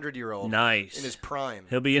 700-year-old. Nice. In his prime.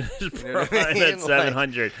 He'll be in his know what prime I mean? at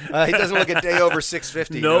 700. He doesn't look a day over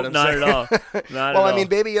 650. You know Nope, what I'm not saying? at all. Not Well, at I mean, all.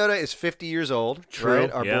 Baby Yoda is 50 years old, True,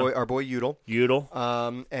 right? yeah. Our boy Yoodle. Udall.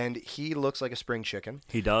 And he looks like a spring chicken.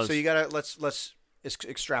 He does. So you gotta let's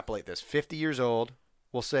extrapolate this. 50 years old.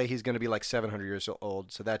 We'll say he's going to be like 700 years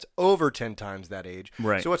old. So that's over 10 times that age.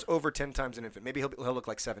 Right. So what's over 10 times an infant? Maybe he'll look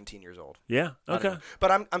like 17 years old. Yeah. I don't Okay. know.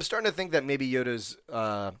 But I'm starting to think that maybe Yoda's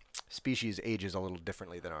species ages a little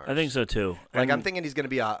differently than ours. I think so too. Like And- I'm thinking he's going to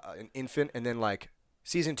be an infant, and then like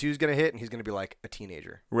season 2 is going to hit, and he's going to be like a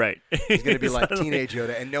teenager. Right. He's going to be like teenage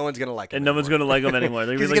Yoda, and no one's going to like him. And no one's going to like him anymore.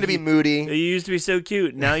 They're He's like, going to be moody. He used to be so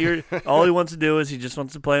cute. Now all he wants to do is he just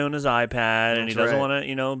wants to play on his iPad, and he That's doesn't right.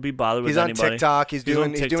 want to, be bothered with He's on anybody. TikTok. He's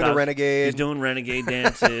doing the TikTok. renegade. He's doing renegade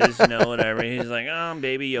dances, whatever. He's like, oh, I'm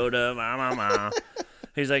Baby Yoda, ma.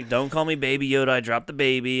 He's like, don't call me Baby Yoda. I dropped the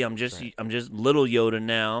baby. I'm just little Yoda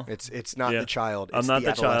now. It's not Yeah. the child. It's I'm not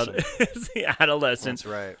the child. adolescent. It's the adolescent. That's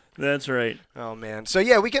right. That's right. Oh man. So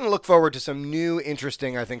yeah, we can look forward to some new,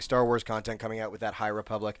 interesting, I think, Star Wars content coming out with that High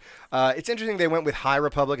Republic. It's interesting they went with High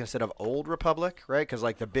Republic instead of Old Republic, right? Because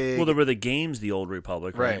like the big Well, there were the games, the Old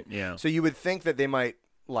Republic, right? right. Yeah. So you would think that they might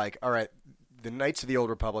like, all right, the Knights of the Old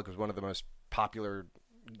Republic was one of the most popular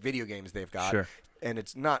video games they've got, Sure. and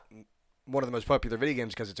it's not one of the most popular video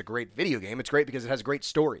games because it's a great video game. It's great because it has a great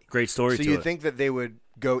story. Great story So to you'd it. think that they would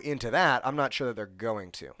go into that. I'm not sure that they're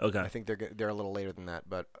going to. Okay. I think they're a little later than that,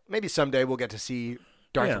 but maybe someday we'll get to see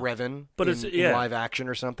Darth Yeah. Revan But in, it's- in yeah. live action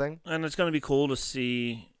or something. And it's going to be cool to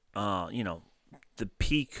see, the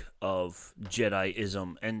peak of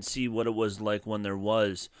Jediism and see what it was like when there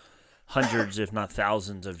was hundreds, if not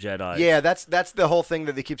thousands, of Jedi. Yeah, that's the whole thing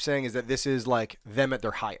that they keep saying is that this is like them at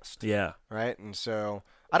their highest, Yeah. right? And so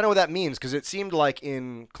I don't know what that means because it seemed like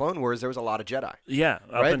in Clone Wars there was a lot of Jedi. Yeah.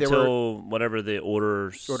 Up Right, they until whatever the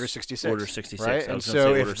Order 66. Order 66. Right? I And was gonna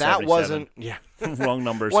so say if Order that 77. wasn't Wrong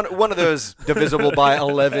numbers. one of those divisible by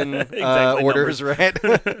 11 Exactly orders, right?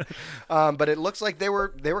 But it looks like they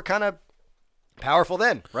were kind of powerful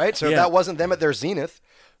then, right? So if Yeah. that wasn't them at their zenith,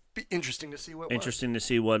 be interesting to see what Interesting to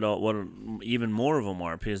see what even more of them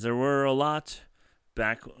are, because there were a lot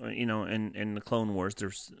back, in the Clone Wars.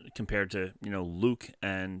 There's compared to Luke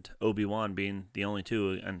and Obi-Wan being the only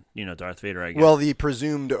two, and Darth Vader. I guess. Well, the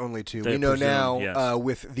presumed only two. The We know presumed, now, yes.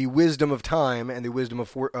 with the wisdom of time and the wisdom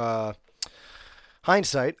of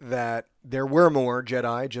hindsight, that there were more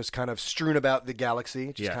Jedi just kind of strewn about the galaxy,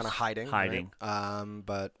 just Yes, kind of hiding. hiding. Right?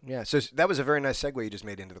 But yeah, so that was a very nice segue you just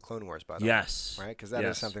made into the Clone Wars, by the way. Yes. Right, because that is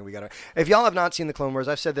Yes. something we got to. If y'all have not seen the Clone Wars,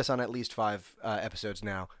 I've said this on at least 5 episodes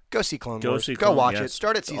now. Go see Clone Wars. Go watch it.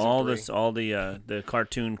 Start at season 3. All the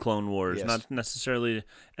cartoon Clone Wars, Yes. not necessarily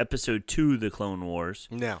episode 2, the Clone Wars.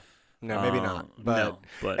 No, maybe not. But, no,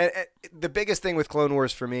 but- and the biggest thing with Clone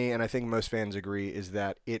Wars for me, and I think most fans agree, is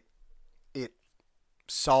that it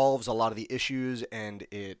solves a lot of the issues and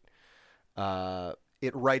it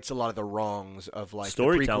rights a lot of the wrongs of like the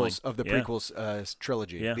Storytelling. prequels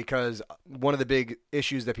trilogy. Yeah. Because one of the big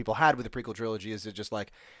issues that people had with the prequel trilogy is that just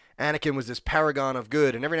like Anakin was this paragon of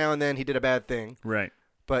good, and every now and then he did a bad thing, Right.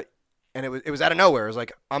 and it was out of nowhere. It was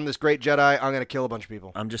like, I'm this great Jedi, I'm gonna kill a bunch of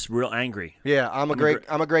people. I'm just real angry. Yeah, I'm a great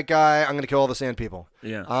guy. I'm gonna kill all the sand people.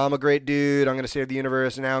 Yeah. I'm a great dude. I'm gonna save the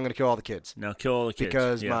universe, and now I'm gonna kill all the kids Now kill all the kids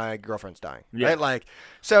because yeah. my girlfriend's dying. Yeah. Right? Like,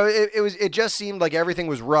 so it just seemed like everything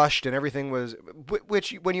was rushed and everything was,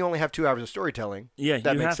 which when you only have 2 hours of storytelling, Yeah,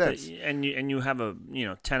 that you makes have sense. to, and you have a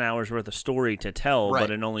 10 hours worth of story to tell, Right.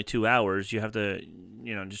 but in only 2 hours, you have to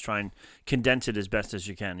just try and condense it as best as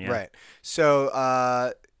you can. Yeah, Right. So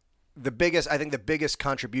I think the biggest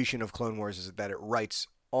contribution of Clone Wars is that it rights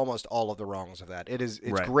almost all of the wrongs of that. It's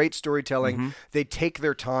Right. great storytelling. Mm-hmm. They take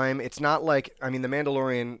their time. It's not like, The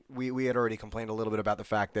Mandalorian, we had already complained a little bit about the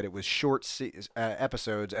fact that it was short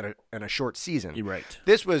episodes and a short season. You're right.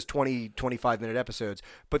 This was 25-minute episodes,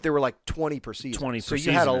 but there were like 20 per season. 20 so per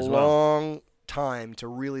you had a season as well. long time to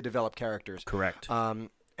really develop characters. Correct.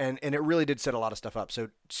 And it really did set a lot of stuff up. So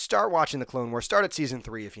start watching the Clone Wars. Start at season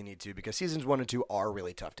 3 if you need to, because seasons 1 and 2 are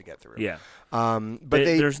really tough to get through. Yeah. But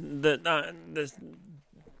there's the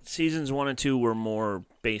seasons 1 and 2 were more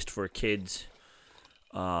based for kids,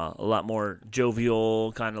 a lot more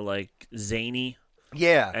jovial, kind of like zany.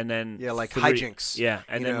 yeah, And then like 3 hijinks. Yeah,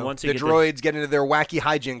 and then once you the get droids get into their wacky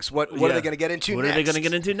hijinks, what are Yeah. they going to get into what next? are they going to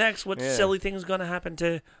get into next? What Yeah. silly thing is going to happen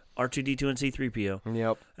to R2D2 and C3PO?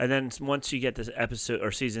 Yep. And then once you get this episode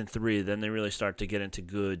or season 3, then they really start to get into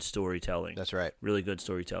good storytelling. That's right. Really good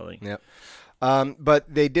storytelling. Yep.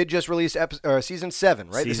 But they did just release season 7,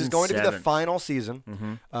 right? This is Season going to be the 7. final season.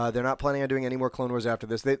 Mm-hmm. They're not planning on doing any more Clone Wars after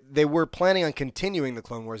this. They were planning on continuing the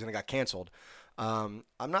Clone Wars, and it got canceled. I'm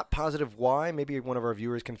not positive why. Maybe one of our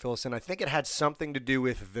viewers can fill us in. I think it had something to do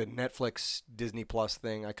with the Netflix Disney Plus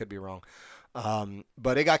thing. I could be wrong.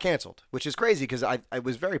 But it got canceled, which is crazy because it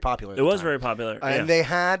was very popular. At It the was time. very popular. And they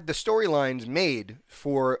had the storylines made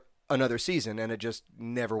for another season, and it just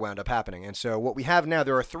never wound up happening. And so what we have now,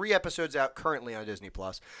 there are 3 episodes out currently on Disney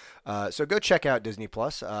Plus. So go check out Disney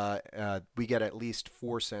Plus. We get at least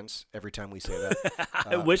 4 cents every time we say that.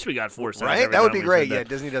 I wish we got 4 cents. Right? every That would time be we great. said Yeah, that.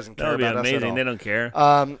 Disney doesn't care That would be about us at amazing. all. They don't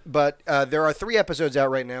care. But there are 3 episodes out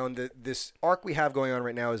right now, and this arc we have going on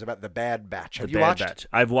right now is about the Bad Batch. Have The you Bad watched? Batch.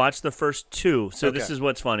 I've watched the first 2. So this Okay. is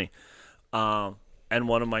what's funny. And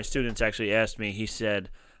one of my students actually asked me. He said,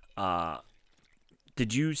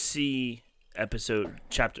 "Did you see episode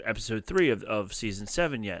 3 of season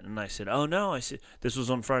 7 yet?" And I said, "Oh no." I said, this was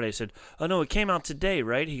on Friday. I said, "Oh no, it came out today,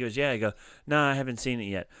 right?" He goes, "Yeah." I go, "No, I haven't seen it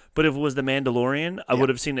yet." But if it was The Mandalorian, I would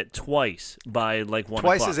have seen it twice by like 1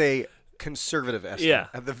 Twice o'clock. is a conservative estimate. Yeah.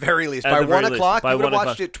 At the very least. At By the very 1 least. o'clock, By you would have 1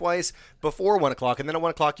 watched it twice before 1 o'clock, and then at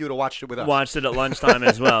 1 o'clock, you would have watched it with us. Watched it at lunchtime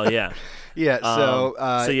as well. Yeah. Yeah, so...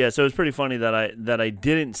 so it's pretty funny that I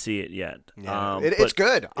didn't see it yet. Yeah. But It's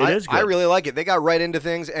good. It is good. I really like it. They got right into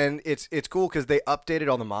things, and it's cool because they updated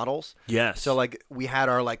all the models. Yes. So like we had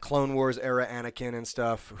our like Clone Wars era Anakin and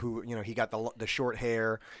stuff. Who he got the short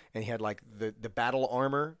hair, and he had like the battle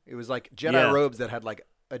armor. It was like Jedi robes that had like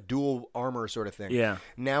a dual armor sort of thing. Yeah.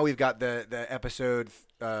 Now we've got the episode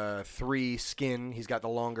 3 skin. He's got the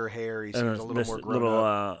longer hair. He seems a little more grown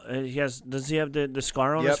up. Does he have the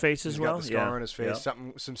scar on his face as well? He's got the scar on his face. Yep.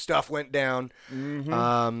 Some stuff went down.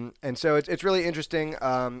 Mm-hmm. And so it's really interesting.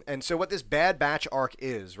 And so what this Bad Batch arc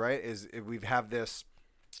is, right, is we have this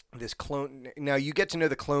clone. Now you get to know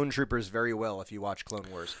the clone troopers very well if you watch Clone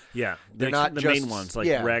Wars. Yeah. They're not the just main ones like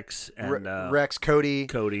yeah, Rex and Rex, Cody,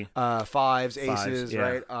 Fives, Fives, Aces, yeah.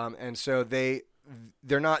 right? And so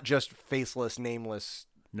they're not just faceless, nameless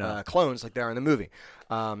No. clones like they are in the movie.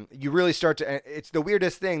 You really start to. It's the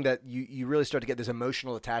weirdest thing that you really start to get this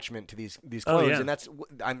emotional attachment to these clones, yeah. and that's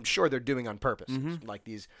I'm sure they're doing on purpose. Mm-hmm. Like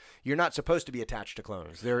you're not supposed to be attached to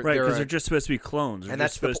clones. They're Right, because they're just supposed to be clones. They're and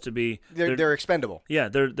just that's the supposed to be. they're expendable. Yeah,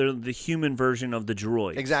 they're the human version of the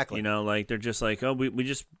droids. Exactly. You know, like they're just like, oh, we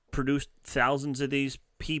just produced thousands of these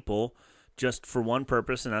people just for one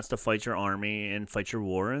purpose, and that's to fight your army and fight your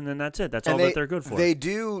war, and then that's it. That's all that they're good for. They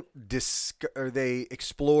do they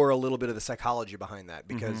explore a little bit of the psychology behind that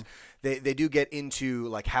because they do get into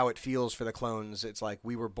like how it feels for the clones. It's like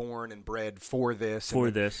we were born and bred for this.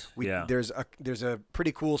 Yeah. There's a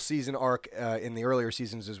pretty cool season arc in the earlier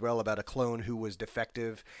seasons as well about a clone who was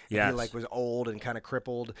defective. And Yes. he like was old and kind of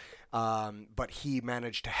crippled, but he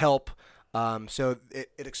managed to help. So it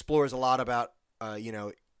explores a lot about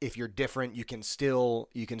if you're different, you can still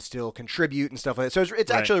contribute and stuff like that. So it's Right.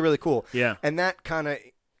 actually really cool. Yeah. And that kind of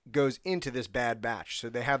goes into this Bad Batch. So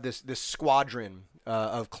they have this squadron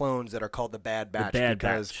of clones that are called the Bad Batch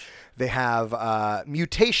because they have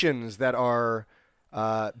mutations that are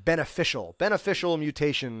beneficial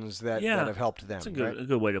mutations that have helped them. That's a right?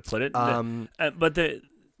 good way to put it. But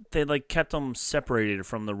they like kept them separated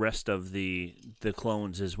from the rest of the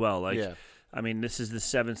clones as well. Like. Yeah. I mean, this is the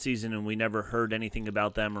 7th season, and we never heard anything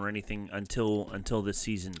about them or anything until this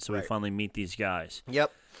season. So we finally meet these guys.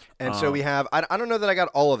 Yep. And so we have. I don't know that I got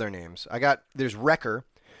all of their names. There's Wrecker,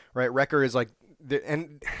 right? Wrecker is like,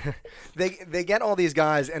 and they get all these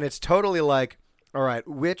guys, and it's totally like, all right,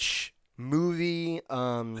 which movie,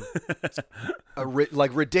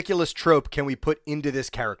 like ridiculous trope can we put into this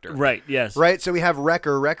character? Right. Yes. Right. So we have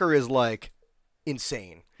Wrecker. Wrecker is like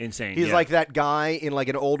insane. He's yeah. like that guy in like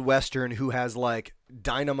an old Western who has like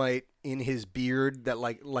dynamite in his beard that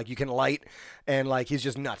like you can light, and like he's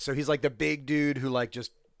just nuts. So he's like the big dude who like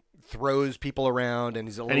just throws people around, and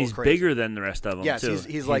he's a little and he's crazy. Bigger than the rest of them. Yes, too.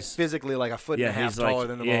 he's like physically like a foot and a half taller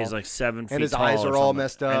than them all. He's like 7 feet and his tall eyes or are all something.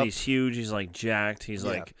 messed up. And he's huge. He's like jacked. He's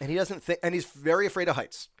like and he doesn't think, and he's very afraid of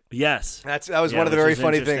heights. Yes, that was one of the very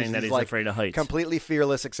funny things. That he's like afraid of heights. Completely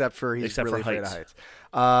fearless, except for he's really afraid of heights.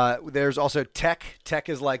 There's also Tech. Tech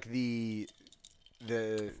is like the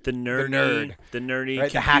nerdy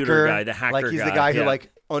right? computer guy, the hacker guy. Like he's the guy who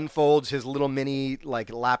like unfolds his little mini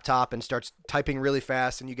like laptop and starts typing really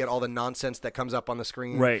fast, and you get all the nonsense that comes up on the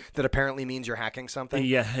screen. Right. That apparently means you're hacking something.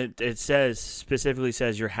 Yeah, it specifically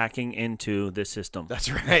says you're hacking into this system.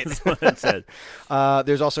 That's right. That's what it said.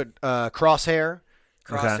 There's also Crosshair.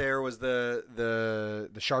 Crosshair was the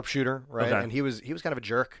sharpshooter, right? Okay. And he was kind of a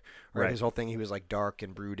jerk, right? Right. His whole thing, he was like dark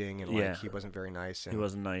and brooding, and like he wasn't very nice. And, He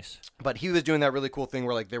wasn't nice. But he was doing that really cool thing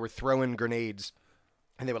where like they were throwing grenades,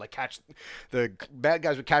 and they would like catch the bad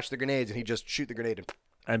guys would catch the grenades, and he'd just shoot the grenade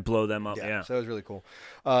and blow them up. Yeah. So it was really cool.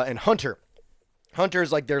 And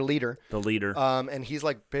Hunter's like their leader. The leader. And he's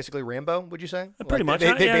like basically Rambo, would you say? Pretty like,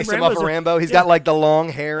 much. They based him off of Rambo. He's got like the long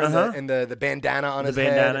hair and the bandana on his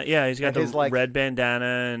bandana. head. Yeah, he's got the like, red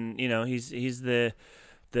bandana, and he's the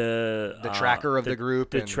tracker of the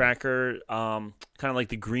group. The tracker, kind of like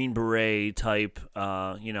the Green Beret type.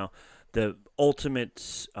 The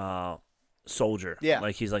ultimate soldier. Yeah.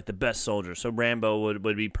 Like he's like the best soldier. So Rambo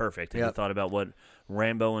would be perfect. If you thought about what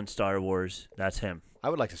Rambo in Star Wars, that's him. I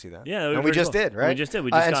would like to see that. Yeah, and we just did, right? We just did. We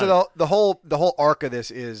just and so the whole arc of this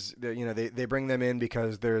is, they bring them in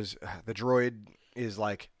because there's the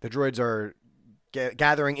droids are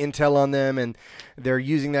gathering intel on them, and they're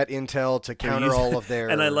using that intel to counter all of their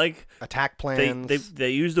and I like attack plans. They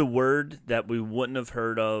used a word that we wouldn't have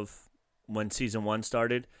heard of when season 1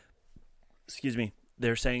 started. Excuse me.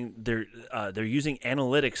 They're saying they're using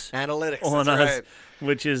analytics on us, right.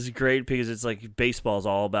 which is great because it's like baseball's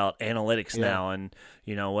all about analytics now, and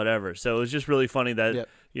whatever. So it was just really funny that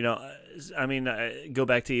You know, I mean, go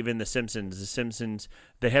back to even The Simpsons. The Simpsons,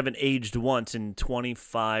 they haven't aged once in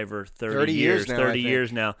 25 or 30 years. now, 30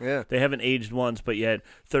 years now. Yeah. They haven't aged once, but yet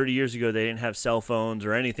 30 years ago they didn't have cell phones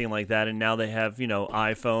or anything like that, and now they have,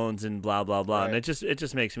 iPhones and blah, blah, blah. Right. And it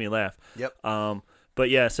just makes me laugh. Yep. But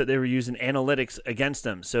yeah, so they were using analytics against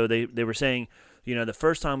them. So they were saying, the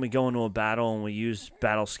first time we go into a battle and we use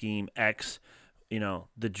battle scheme X,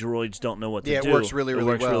 the droids don't know what to do. Yeah, it works really, really It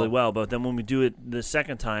works well. really well. But then when we do it the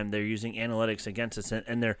second time, they're using analytics against us,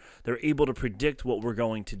 and they're able to predict what we're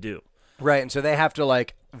going to do. Right, and so they have to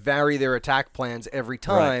vary their attack plans every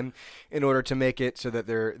time in order to make it so that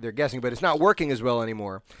they're guessing, but it's not working as well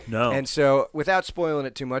anymore. No. And so, without spoiling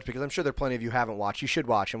it too much, because I'm sure there are plenty of you who haven't watched, you should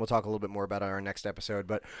watch, and we'll talk a little bit more about it on our next episode.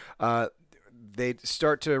 But they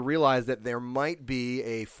start to realize that there might be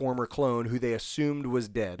a former clone who they assumed was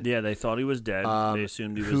dead. Yeah, they thought he was dead. They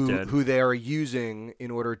assumed he was dead. Who they are using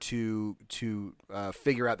in order to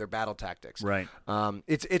figure out their battle tactics. Right.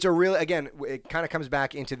 It's a real, again, it kind of comes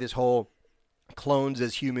back into this whole clones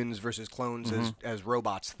as humans versus clones as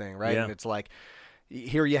robots thing, right? Yeah. And it's like,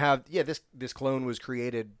 here you have, this clone was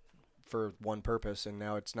created for one purpose, and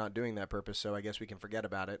now it's not doing that purpose, so I guess we can forget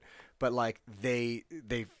about it. But they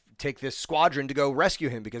take this squadron to go rescue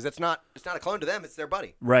him because it's not a clone to them, it's their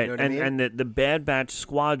buddy. Right. You know what I mean? And the Bad Batch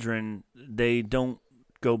squadron, they don't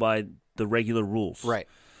go by the regular rules. Right.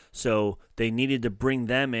 So they needed to bring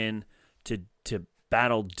them in to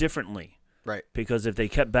battle differently. Right. Because if they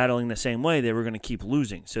kept battling the same way, they were going to keep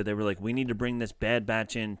losing. So they were like, we need to bring this Bad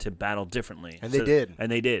Batch in to battle differently. And they did.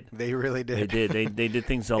 And they did. They really did. They did. They did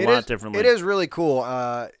things a lot differently. It is really cool.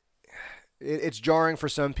 It's jarring for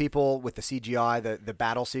some people with the CGI. The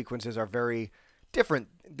battle sequences are very different.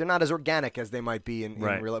 They're not as organic as they might be in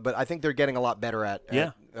real life. But I think they're getting a lot better at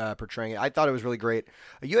portraying it. I thought it was really great.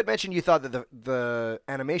 You had mentioned you thought that the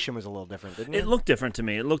animation was a little different, didn't you? It looked different to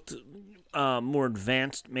me. It looked more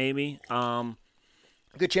advanced, maybe.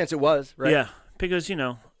 Good chance it was, right? Yeah, because,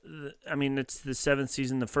 it's the 7th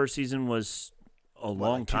season. The first season was a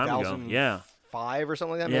long time ago. Yeah. 5 or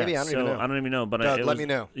something like that, Yeah, maybe? I don't even know. I don't even know. But Doug, let me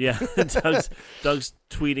know. Yeah, Doug's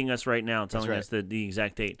tweeting us right now, telling us the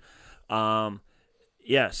exact date.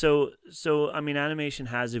 Yeah, so animation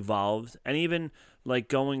has evolved, and even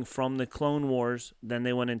going from the Clone Wars, then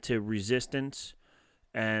they went into Resistance,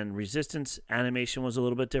 and Resistance animation was a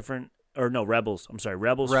little bit different. Or no, Rebels. I'm sorry,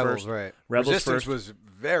 Rebels first. Right. Rebels Resistance first. was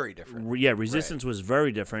very different. Yeah, Resistance was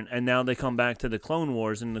very different, and now they come back to the Clone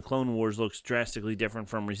Wars, and the Clone Wars looks drastically different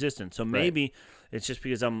from Resistance. So maybe it's just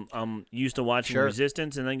because I'm used to watching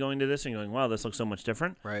Resistance and then going to this and going, wow, this looks so much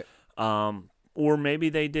different. Right. Or maybe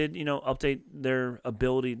they did, update their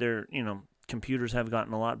ability. Their computers have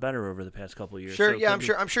gotten a lot better over the past couple of years. Sure, So yeah,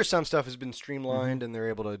 I'm sure some stuff has been streamlined and they're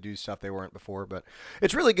able to do stuff they weren't before, but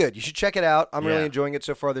it's really good. You should check it out. I'm really enjoying it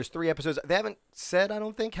so far. There's 3 episodes. They haven't said, I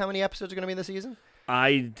don't think, how many episodes are going to be in the season.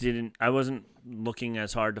 I wasn't looking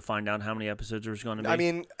as hard to find out how many episodes there's going to be. I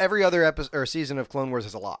mean, every other episode or season of Clone Wars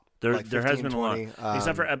is a lot. There 15, has been 20, a lot,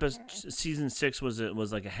 except for season 6 was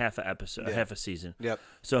like a half a episode, half a season. Yep.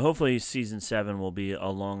 So hopefully season 7 will be a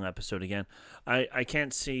long episode again. I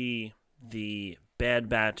can't see the Bad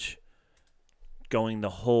Batch going the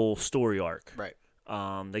whole story arc. Right.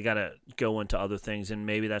 They got to go into other things, and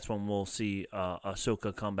maybe that's when we'll see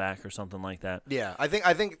Ahsoka come back or something like that. Yeah, I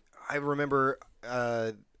think I remember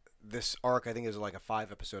this arc. I think is like a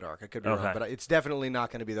 5-episode arc. I could be wrong, but it's definitely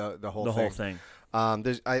not going to be the whole thing. The whole thing.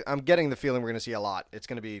 I'm getting the feeling we're going to see a lot. It's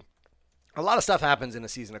going to be a lot of stuff happens in a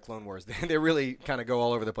season of Clone Wars. They really kind of go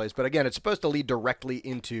all over the place. But again, it's supposed to lead directly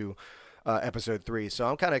into episode 3. So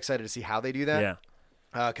I'm kind of excited to see how they do that.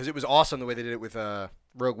 Yeah. Because it was awesome the way they did it with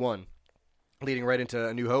Rogue One, leading right into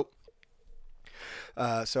A New Hope.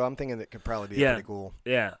 So I'm thinking that could probably be pretty cool.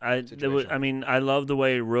 Yeah. I love the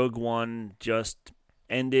way Rogue One just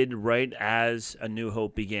ended right as A New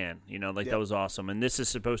Hope began. That was awesome. And this is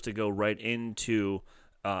supposed to go right into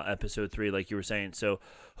episode 3, like you were saying. So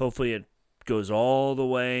hopefully it goes all the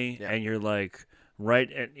way, and you're like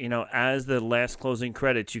right at, as the last closing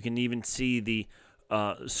credits, you can even see the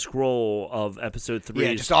scroll of episode 3.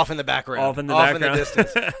 Yeah, just off in the background. Off in the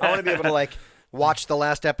distance. I want to be able to watch the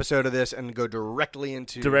last episode of this and go directly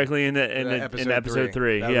into episode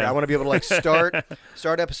 3. Yeah, I want to be able to start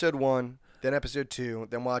episode 1, then episode 2,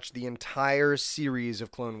 then watch the entire series of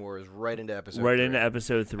Clone Wars right into episode 3. Into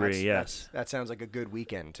episode 3. Yes, that sounds like a good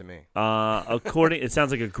weekend to me. It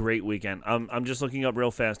sounds like a great weekend. I'm just looking up real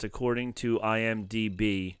fast. According to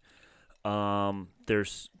IMDb,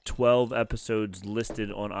 There's 12 episodes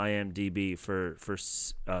listed on IMDb for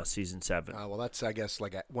season 7. Well, that's I guess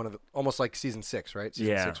like one of the almost like season 6, right?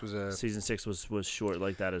 Season 6 was a season 6 was short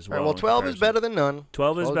like that as All well. right, well, 12 is better than none.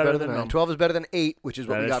 12 is better than none. 12 is better than 8, which is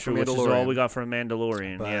what That we is got true, from which Mandalorian. is all we got from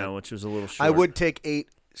Mandalorian. But which was a little short. I would take 8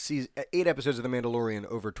 episodes of The Mandalorian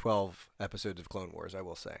over 12 episodes of Clone Wars, I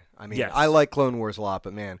will say. I mean, Yes. I like Clone Wars a lot,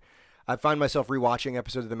 but man, I find myself rewatching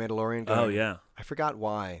episodes of The Mandalorian going, Oh yeah. I forgot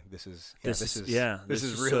why this is This is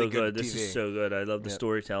really so good. This TV. is so good. I love the Yep.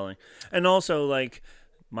 storytelling, and also like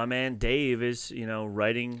my man Dave is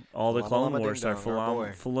writing all the Lama Clone Lama Wars. Ding Dong, our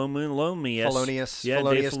boy. Felonious. Yeah,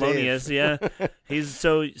 Felonious Dave Felonious. Yeah, he's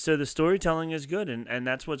so the storytelling is good, and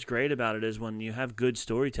that's what's great about it is when you have good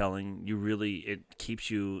storytelling, it keeps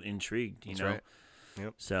you intrigued. You know. Right.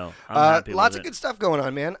 Yep. So I'm happy lots with of good stuff going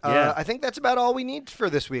on, man. Yeah. I think that's about all we need for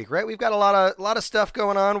this week, right? We've got a lot of stuff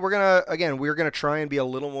going on. We're gonna try and be a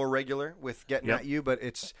little more regular with getting Yep. at you, but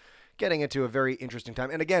it's getting into a very interesting time.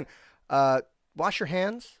 And again, wash your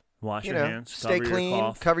hands. Wash You your know, hands. stay cover clean. Your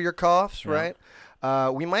cough. Cover your coughs, Yeah. right?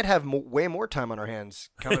 We might have way more time on our hands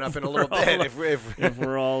coming up in a little bit if If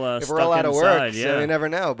we're all if stuck we're all out of inside, work, yeah. so you never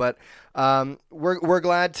know. But we're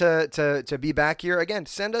glad to be back here again.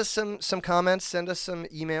 Send us some comments, send us some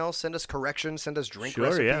emails, send us corrections, send us drink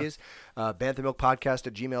Sure, yeah. recipes.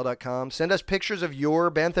 Banthamilkpodcast@gmail.com. Send us pictures of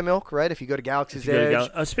your Bantha Milk, right? If you go to Galaxy's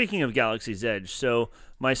Edge. Speaking of Galaxy's Edge, so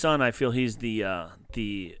my son, I feel he's the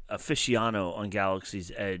aficionado on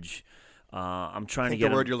Galaxy's Edge. I'm trying I think to get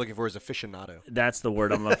the word him. you're looking for is aficionado. That's the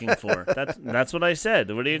word I'm looking for. That's what I said.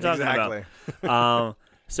 What are you talking Exactly. about?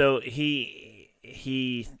 So he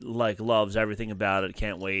like loves everything about it.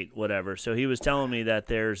 Can't wait. Whatever. So he was telling me that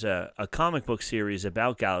there's a comic book series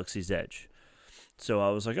about Galaxy's Edge. So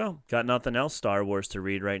I was like, oh, got nothing else Star Wars to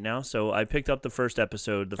read right now. So I picked up the first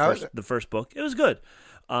episode, How is it? the first book. It was good.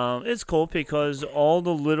 It's cool because all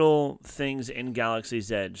the little things in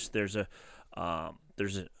Galaxy's Edge. There's a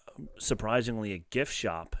surprisingly a gift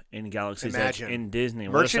shop in Galaxy's Imagine. Edge in Disney.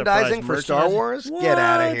 What a Merchandising surprise. for Star Wars? What? Get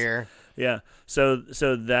out of here. Yeah. So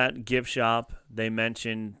that gift shop, they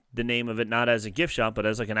mentioned the name of it not as a gift shop, but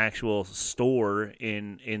as like an actual store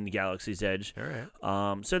in Galaxy's Edge. All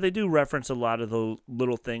right. So they do reference a lot of the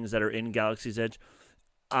little things that are in Galaxy's Edge.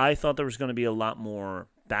 I thought there was going to be a lot more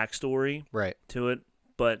backstory Right. to it,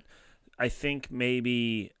 but I think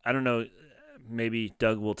maybe, I don't know, maybe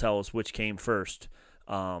Doug will tell us which came first,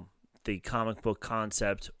 the comic book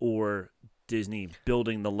concept or Disney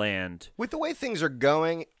building the land. With the way things are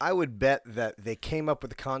going, I would bet that they came up with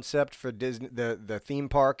the concept for Disney, the theme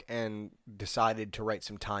park, and decided to write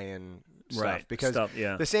some tie-in stuff. Right, Because stuff,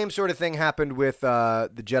 yeah. the same sort of thing happened with the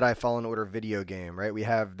Jedi Fallen Order video game, right? We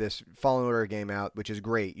have this Fallen Order game out, which is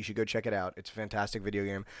great. You should go check it out. It's a fantastic video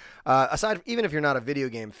game. Even if you're not a video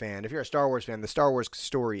game fan, if you're a Star Wars fan, the Star Wars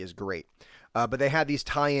story is great. But they had these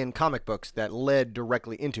tie-in comic books that led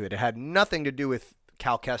directly into it. It had nothing to do with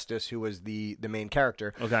Cal Kestis, who was the main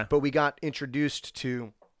character. Okay. But we got introduced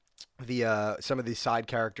to the some of these side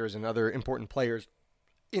characters and other important players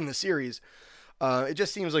in the series. It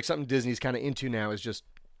just seems like something Disney's kind of into now is just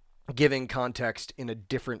giving context in a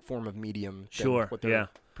different form of medium than Sure, what they're yeah.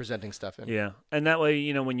 presenting stuff in. Yeah. And that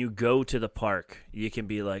way, when you go to the park, you can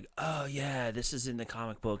be like, oh, yeah, this is in the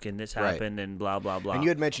comic book and this Right. happened and blah, blah, blah. And you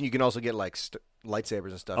had mentioned you can also get like lightsabers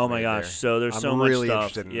and stuff. Oh, my right gosh. there. So there's I'm so much really stuff.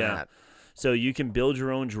 interested in yeah. that. So you can build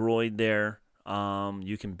your own droid there.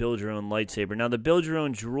 You can build your own lightsaber. Now, the build your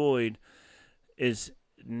own droid is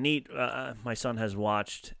neat. My son has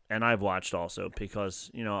watched, and I've watched also because,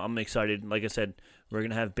 I'm excited. Like I said, we're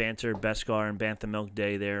going to have Banter, Beskar, and Bantha Milk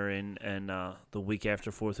Day there in the week after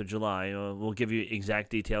 4th of July. We'll give you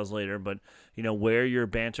exact details later, but, wear your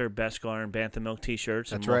Banter, Beskar, and Bantha Milk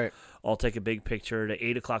t-shirts. That's and right. I'll take a big picture at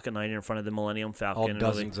 8 o'clock at night in front of the Millennium Falcon. All and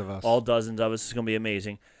dozens of us. All dozens of us. It's going to be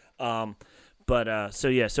amazing.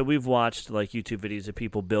 So we've watched like YouTube videos of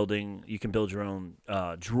people building. You can build your own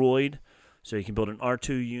droid, so you can build an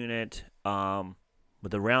R2 unit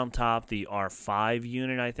with a round top. The R5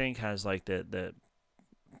 unit, I think, has like the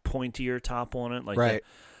pointier top on it, like Right.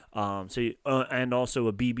 and also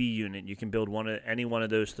a BB unit. You can build any one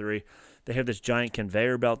of those three. They have this giant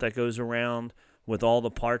conveyor belt that goes around with all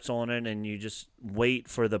the parts on it, and you just wait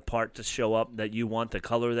for the part to show up that you want, the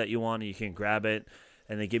color that you want, and you can grab it.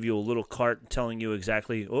 And they give you a little cart telling you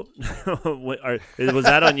exactly. Oh, was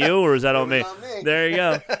that on you or was that on me? on me. There you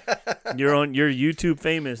go. You're YouTube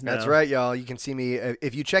famous now. That's right, y'all. You can see me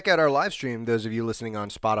if you check out our live stream. Those of you listening on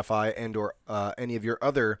Spotify and or any of your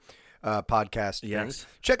other podcast Yes. things,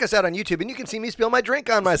 check us out on YouTube, and you can see me spill my drink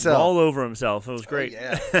on myself. All over himself. It was great.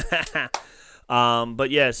 Yeah. But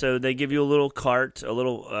yeah, so they give you a little cart, a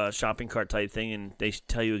little shopping cart type thing, and they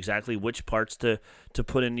tell you exactly which parts to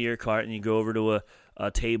put into your cart, and you go over to a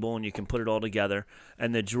table and you can put it all together.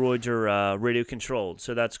 And the droids are radio controlled,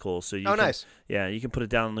 so that's cool. So you can, nice. Yeah, you can put it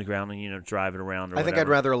down on the ground and drive it around. Or I think I'd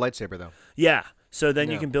rather a lightsaber though. Yeah. So then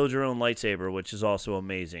you Yeah. can build your own lightsaber, which is also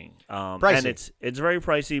amazing. Pricey. And it's very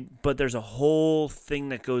pricey, but there's a whole thing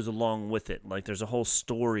that goes along with it. Like there's a whole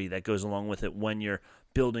story that goes along with it when you're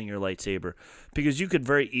building your lightsaber, because you could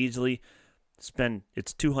very easily spend.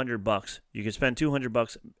 It's $200. You could spend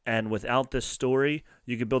 $200, and without this story,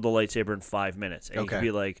 you could build a lightsaber in 5 minutes. And you could Okay.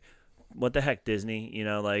 be like, "What the heck, Disney?"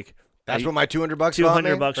 Like. That's what my $200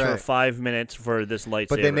 $200 for Right. 5 minutes for this lightsaber.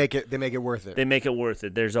 But they make it worth it. They make it worth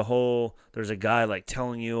it. There's a guy like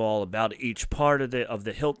telling you all about each part of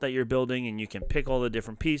the hilt that you're building, and you can pick all the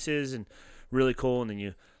different pieces, and really cool. And then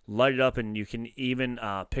you light it up, and you can even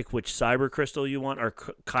pick which cyber crystal you want, or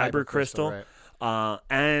kyber crystal. right.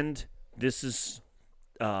 And this is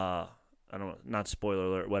I don't know, not spoiler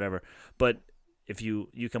alert, whatever. But if you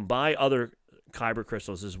can buy other kyber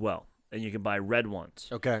crystals as well, and you can buy red ones.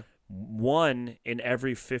 Okay. 1 in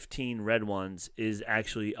every 15 red ones is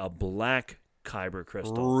actually a black kyber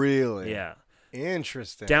crystal. Really? Yeah.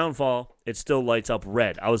 Interesting. Downfall, it still lights up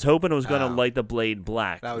red. I was hoping it was going to Wow. light the blade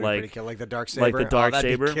black, That would be like pretty cool. Like the dark saber. like the dark that'd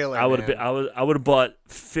be saber. killer, I would have man. I would have bought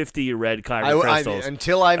 50 red kyber crystals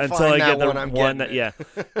until I find that get the one. I'm one getting that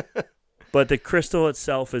it. But the crystal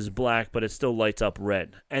itself is black, but it still lights up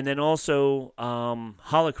red. And then also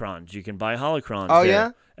holocrons. You can buy holocrons. Oh, there.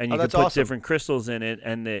 yeah? And Oh, you can that's put awesome. different crystals in it,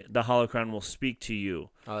 and the holocron will speak to you,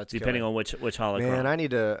 Oh, that's depending killer. on which holocron. Man, I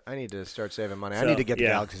need to start saving money. I So, need to get the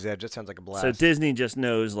yeah. Galaxy's Edge. That sounds like a blast. So Disney just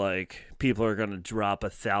knows like people are going to drop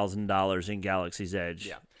 $1,000 in Galaxy's Edge.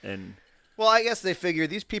 Yeah. And Well, I guess they figure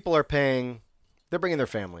these people are paying. They're bringing their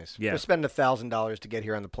families. Yeah. They're spending $1,000 to get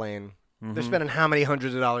here on the plane. Mm-hmm. They're spending how many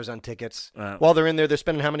hundreds of dollars on tickets? Uh, While they're in there, they're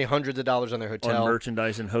spending how many hundreds of dollars on their hotel, on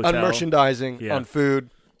merchandise and hotel. on merchandising, Yeah. on food.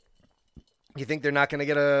 You think they're not going to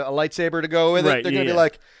get a lightsaber to go with it? Right, They're going to yeah. be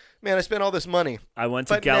like, man, I spent all this money. I went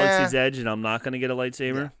to But Galaxy's nah. Edge, and I'm not going to get a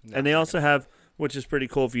lightsaber. Yeah, no, and they not also have, which is pretty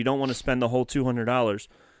cool, if you don't want to spend the whole $200,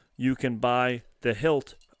 you can buy the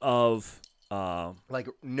hilt of, Like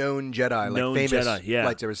known Jedi, Known like famous Jedi, yeah.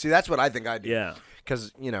 lightsabers. See, that's what I think I do. yeah.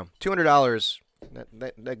 Because, $200,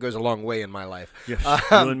 that goes a long way in my life. you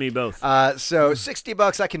and me both. So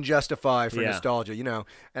 $60 I can justify for Yeah. nostalgia,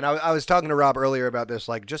 And I was talking to Rob earlier about this,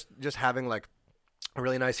 like just having like a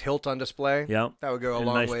really nice hilt on display. Yep. That would go a And a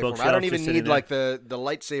long nice way for me. I bookshelf don't just even sitting need there. like the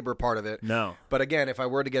lightsaber part of it. No. But again, if I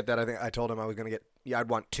were to get that, I think I told him I was going to get. Yeah, I'd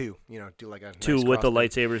want two. Do like a Two nice with the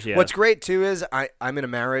crossbow. lightsabers, yeah. What's great too is I'm in a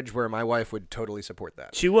marriage where my wife would totally support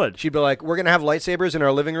that. She would. She'd be like, "We're gonna have lightsabers in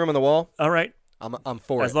our living room on the wall." All right. I'm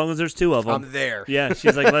for As it. long as there's 2 of them. I'm there. Yeah,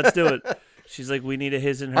 she's like, let's do it. She's like, we need a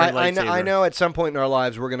his and her I lightsaber. know at some point in our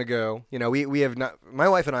lives we're gonna go. We have not. My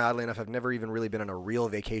wife and I, oddly enough, have never even really been on a real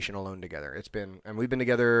vacation alone together. We've been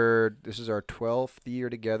together. This is our 12th year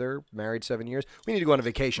together, married 7 years. We need to go on a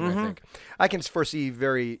vacation. Mm-hmm. I think I can foresee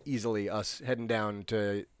very easily us heading down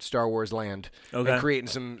to Star Wars Land Okay. and creating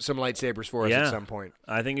some lightsabers for us Yeah. at some point.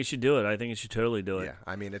 I think you should do it. I think you should totally do it. Yeah,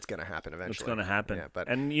 I mean it's gonna happen eventually. It's going to happen. Yeah, but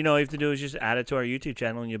and all you have to do is just add it to our YouTube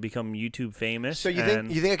channel, and you'll become YouTube famous. so you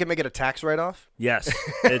and think I can make it a tax write-off? Yes,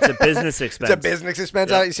 it's a business expense. It's a business expense.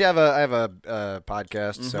 Yep. You see, I have a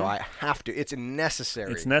podcast, so I have to. It's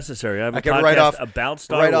necessary. It's necessary. I have a can podcast write off about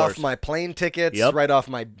Star write Wars. off my plane tickets. Yep. Write off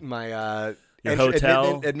my Your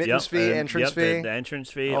hotel, admittance yep, fee, and- entrance yep, fee. the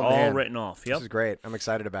entrance fee, Oh, all man. written off. Yep, This is great. I'm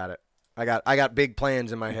excited about it. I got big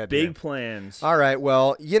plans in my head. big here. plans. All right.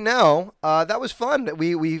 Well, that was fun.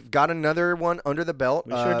 We've got another one under the belt.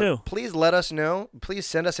 We sure do. Please let us know. Please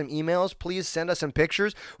send us some emails. Please send us some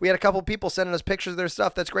pictures. We had a couple people sending us pictures of their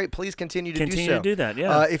stuff. That's great. Please continue to do so. Continue to do that,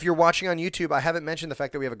 yeah. If you're watching on YouTube, I haven't mentioned the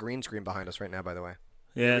fact that we have a green screen behind us right now. By the way,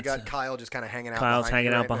 Yeah, we it's- got Kyle just kind of hanging out. Kyle's behind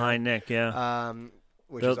hanging me out right now. behind Nick. Yeah,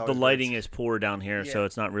 Which the is always lighting nice. is poor down here, so Yeah.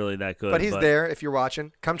 it's not really that good. But he's there if you're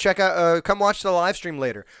watching. Come check out. Come watch the live stream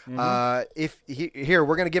later. Here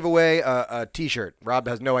we're gonna give away a T-shirt. Rob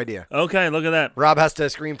has no idea. Okay, look at that. Rob has to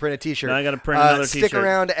screen print a T-shirt. Now I gotta print another Stick T-shirt.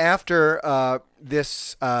 around after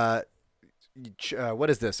this. What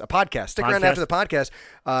is this? A podcast. Stick around Podcast? after the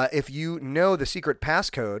podcast. If you know the secret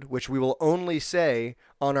passcode, which we will only say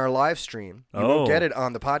on our live stream, you won't Oh. get it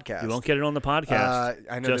on the podcast. You won't get it on the podcast.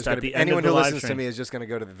 I know just there's at gonna the be end anyone of the who live listens to stream. me is just going to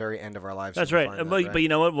go to the very end of our live stream. That's to right. find that, But you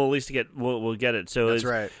know what? We'll at least we'll get it. So That's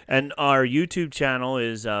it's- right. And our YouTube channel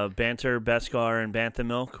is Banter, Beskar, and Bantha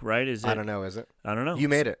Milk. Right? Is it? I don't know. Is it? I don't know. You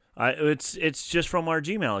made it. It's just from our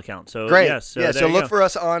Gmail account. So Great. yes. So there you look go. for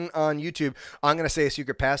us on YouTube. I'm going to say a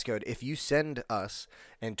secret passcode. If you send us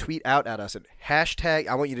and tweet out at us at hashtag.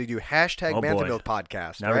 I want you to do hashtag Oh, Bantha boy. Milk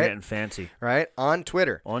Podcast. Now right? we're getting fancy. Right? On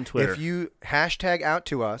Twitter. On Twitter. If you hashtag out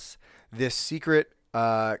to us this secret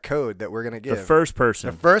code that we're going to give. The first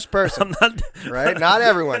person. The first person. Right? Not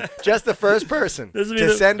everyone. Just the first person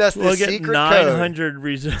to send us we'll this get secret 900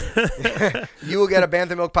 reasons. code. You will get a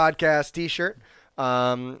Bantha Milk Podcast T-shirt.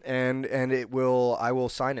 And it will. I will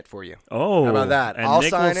sign it for you. Oh, how about that? And I'll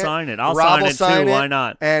Nick sign will it. sign it. I'll Rob sign it too. Why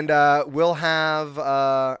not? And we'll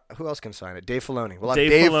have who else can sign it? Dave Filoni. We'll have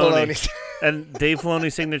Dave Dave Filoni. Filoni. And Dave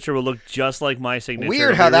Filoni's signature will look just like my signature.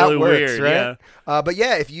 Weird It'll how be that really works, weird. right? Yeah. But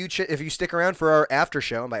yeah, if you stick around for our after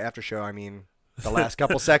show, and by after show I mean the last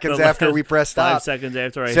couple seconds The after last we press 5 stop. seconds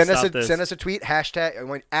after I Send stop this. us a tweet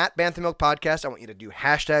hashtag at Bantha Milk Podcast. I want you to do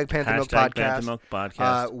hashtag Bantha Milk Hashtag Podcast. Bantha Milk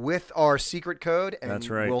Podcast. With our secret code, and That's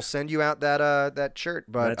right. we'll send you out that shirt.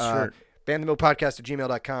 But That shirt.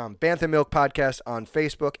 banthamilkpodcast@gmail.com, Bantha Milk Podcast on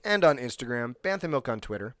Facebook and on Instagram, Bantha Milk on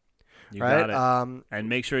Twitter. You right? got it. And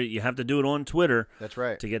make sure you have to do it on Twitter. That's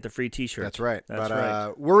right. To get the free T-shirt. That's right. That's but,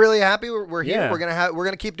 right. We're really happy. We're here. Yeah. We're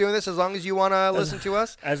gonna keep doing this as long as you want to listen to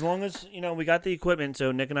us. As long as we got the equipment,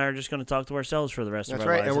 so Nick and I are just going to talk to ourselves for the rest That's of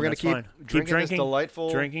our right. lives. And we're going gonna to keep drinking this delightful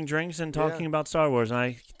drinking drinks and talking about Star Wars. And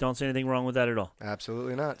I don't see anything wrong with that at all.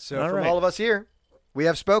 Absolutely not. So All from right. all of us here, we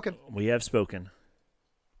have spoken. We have spoken.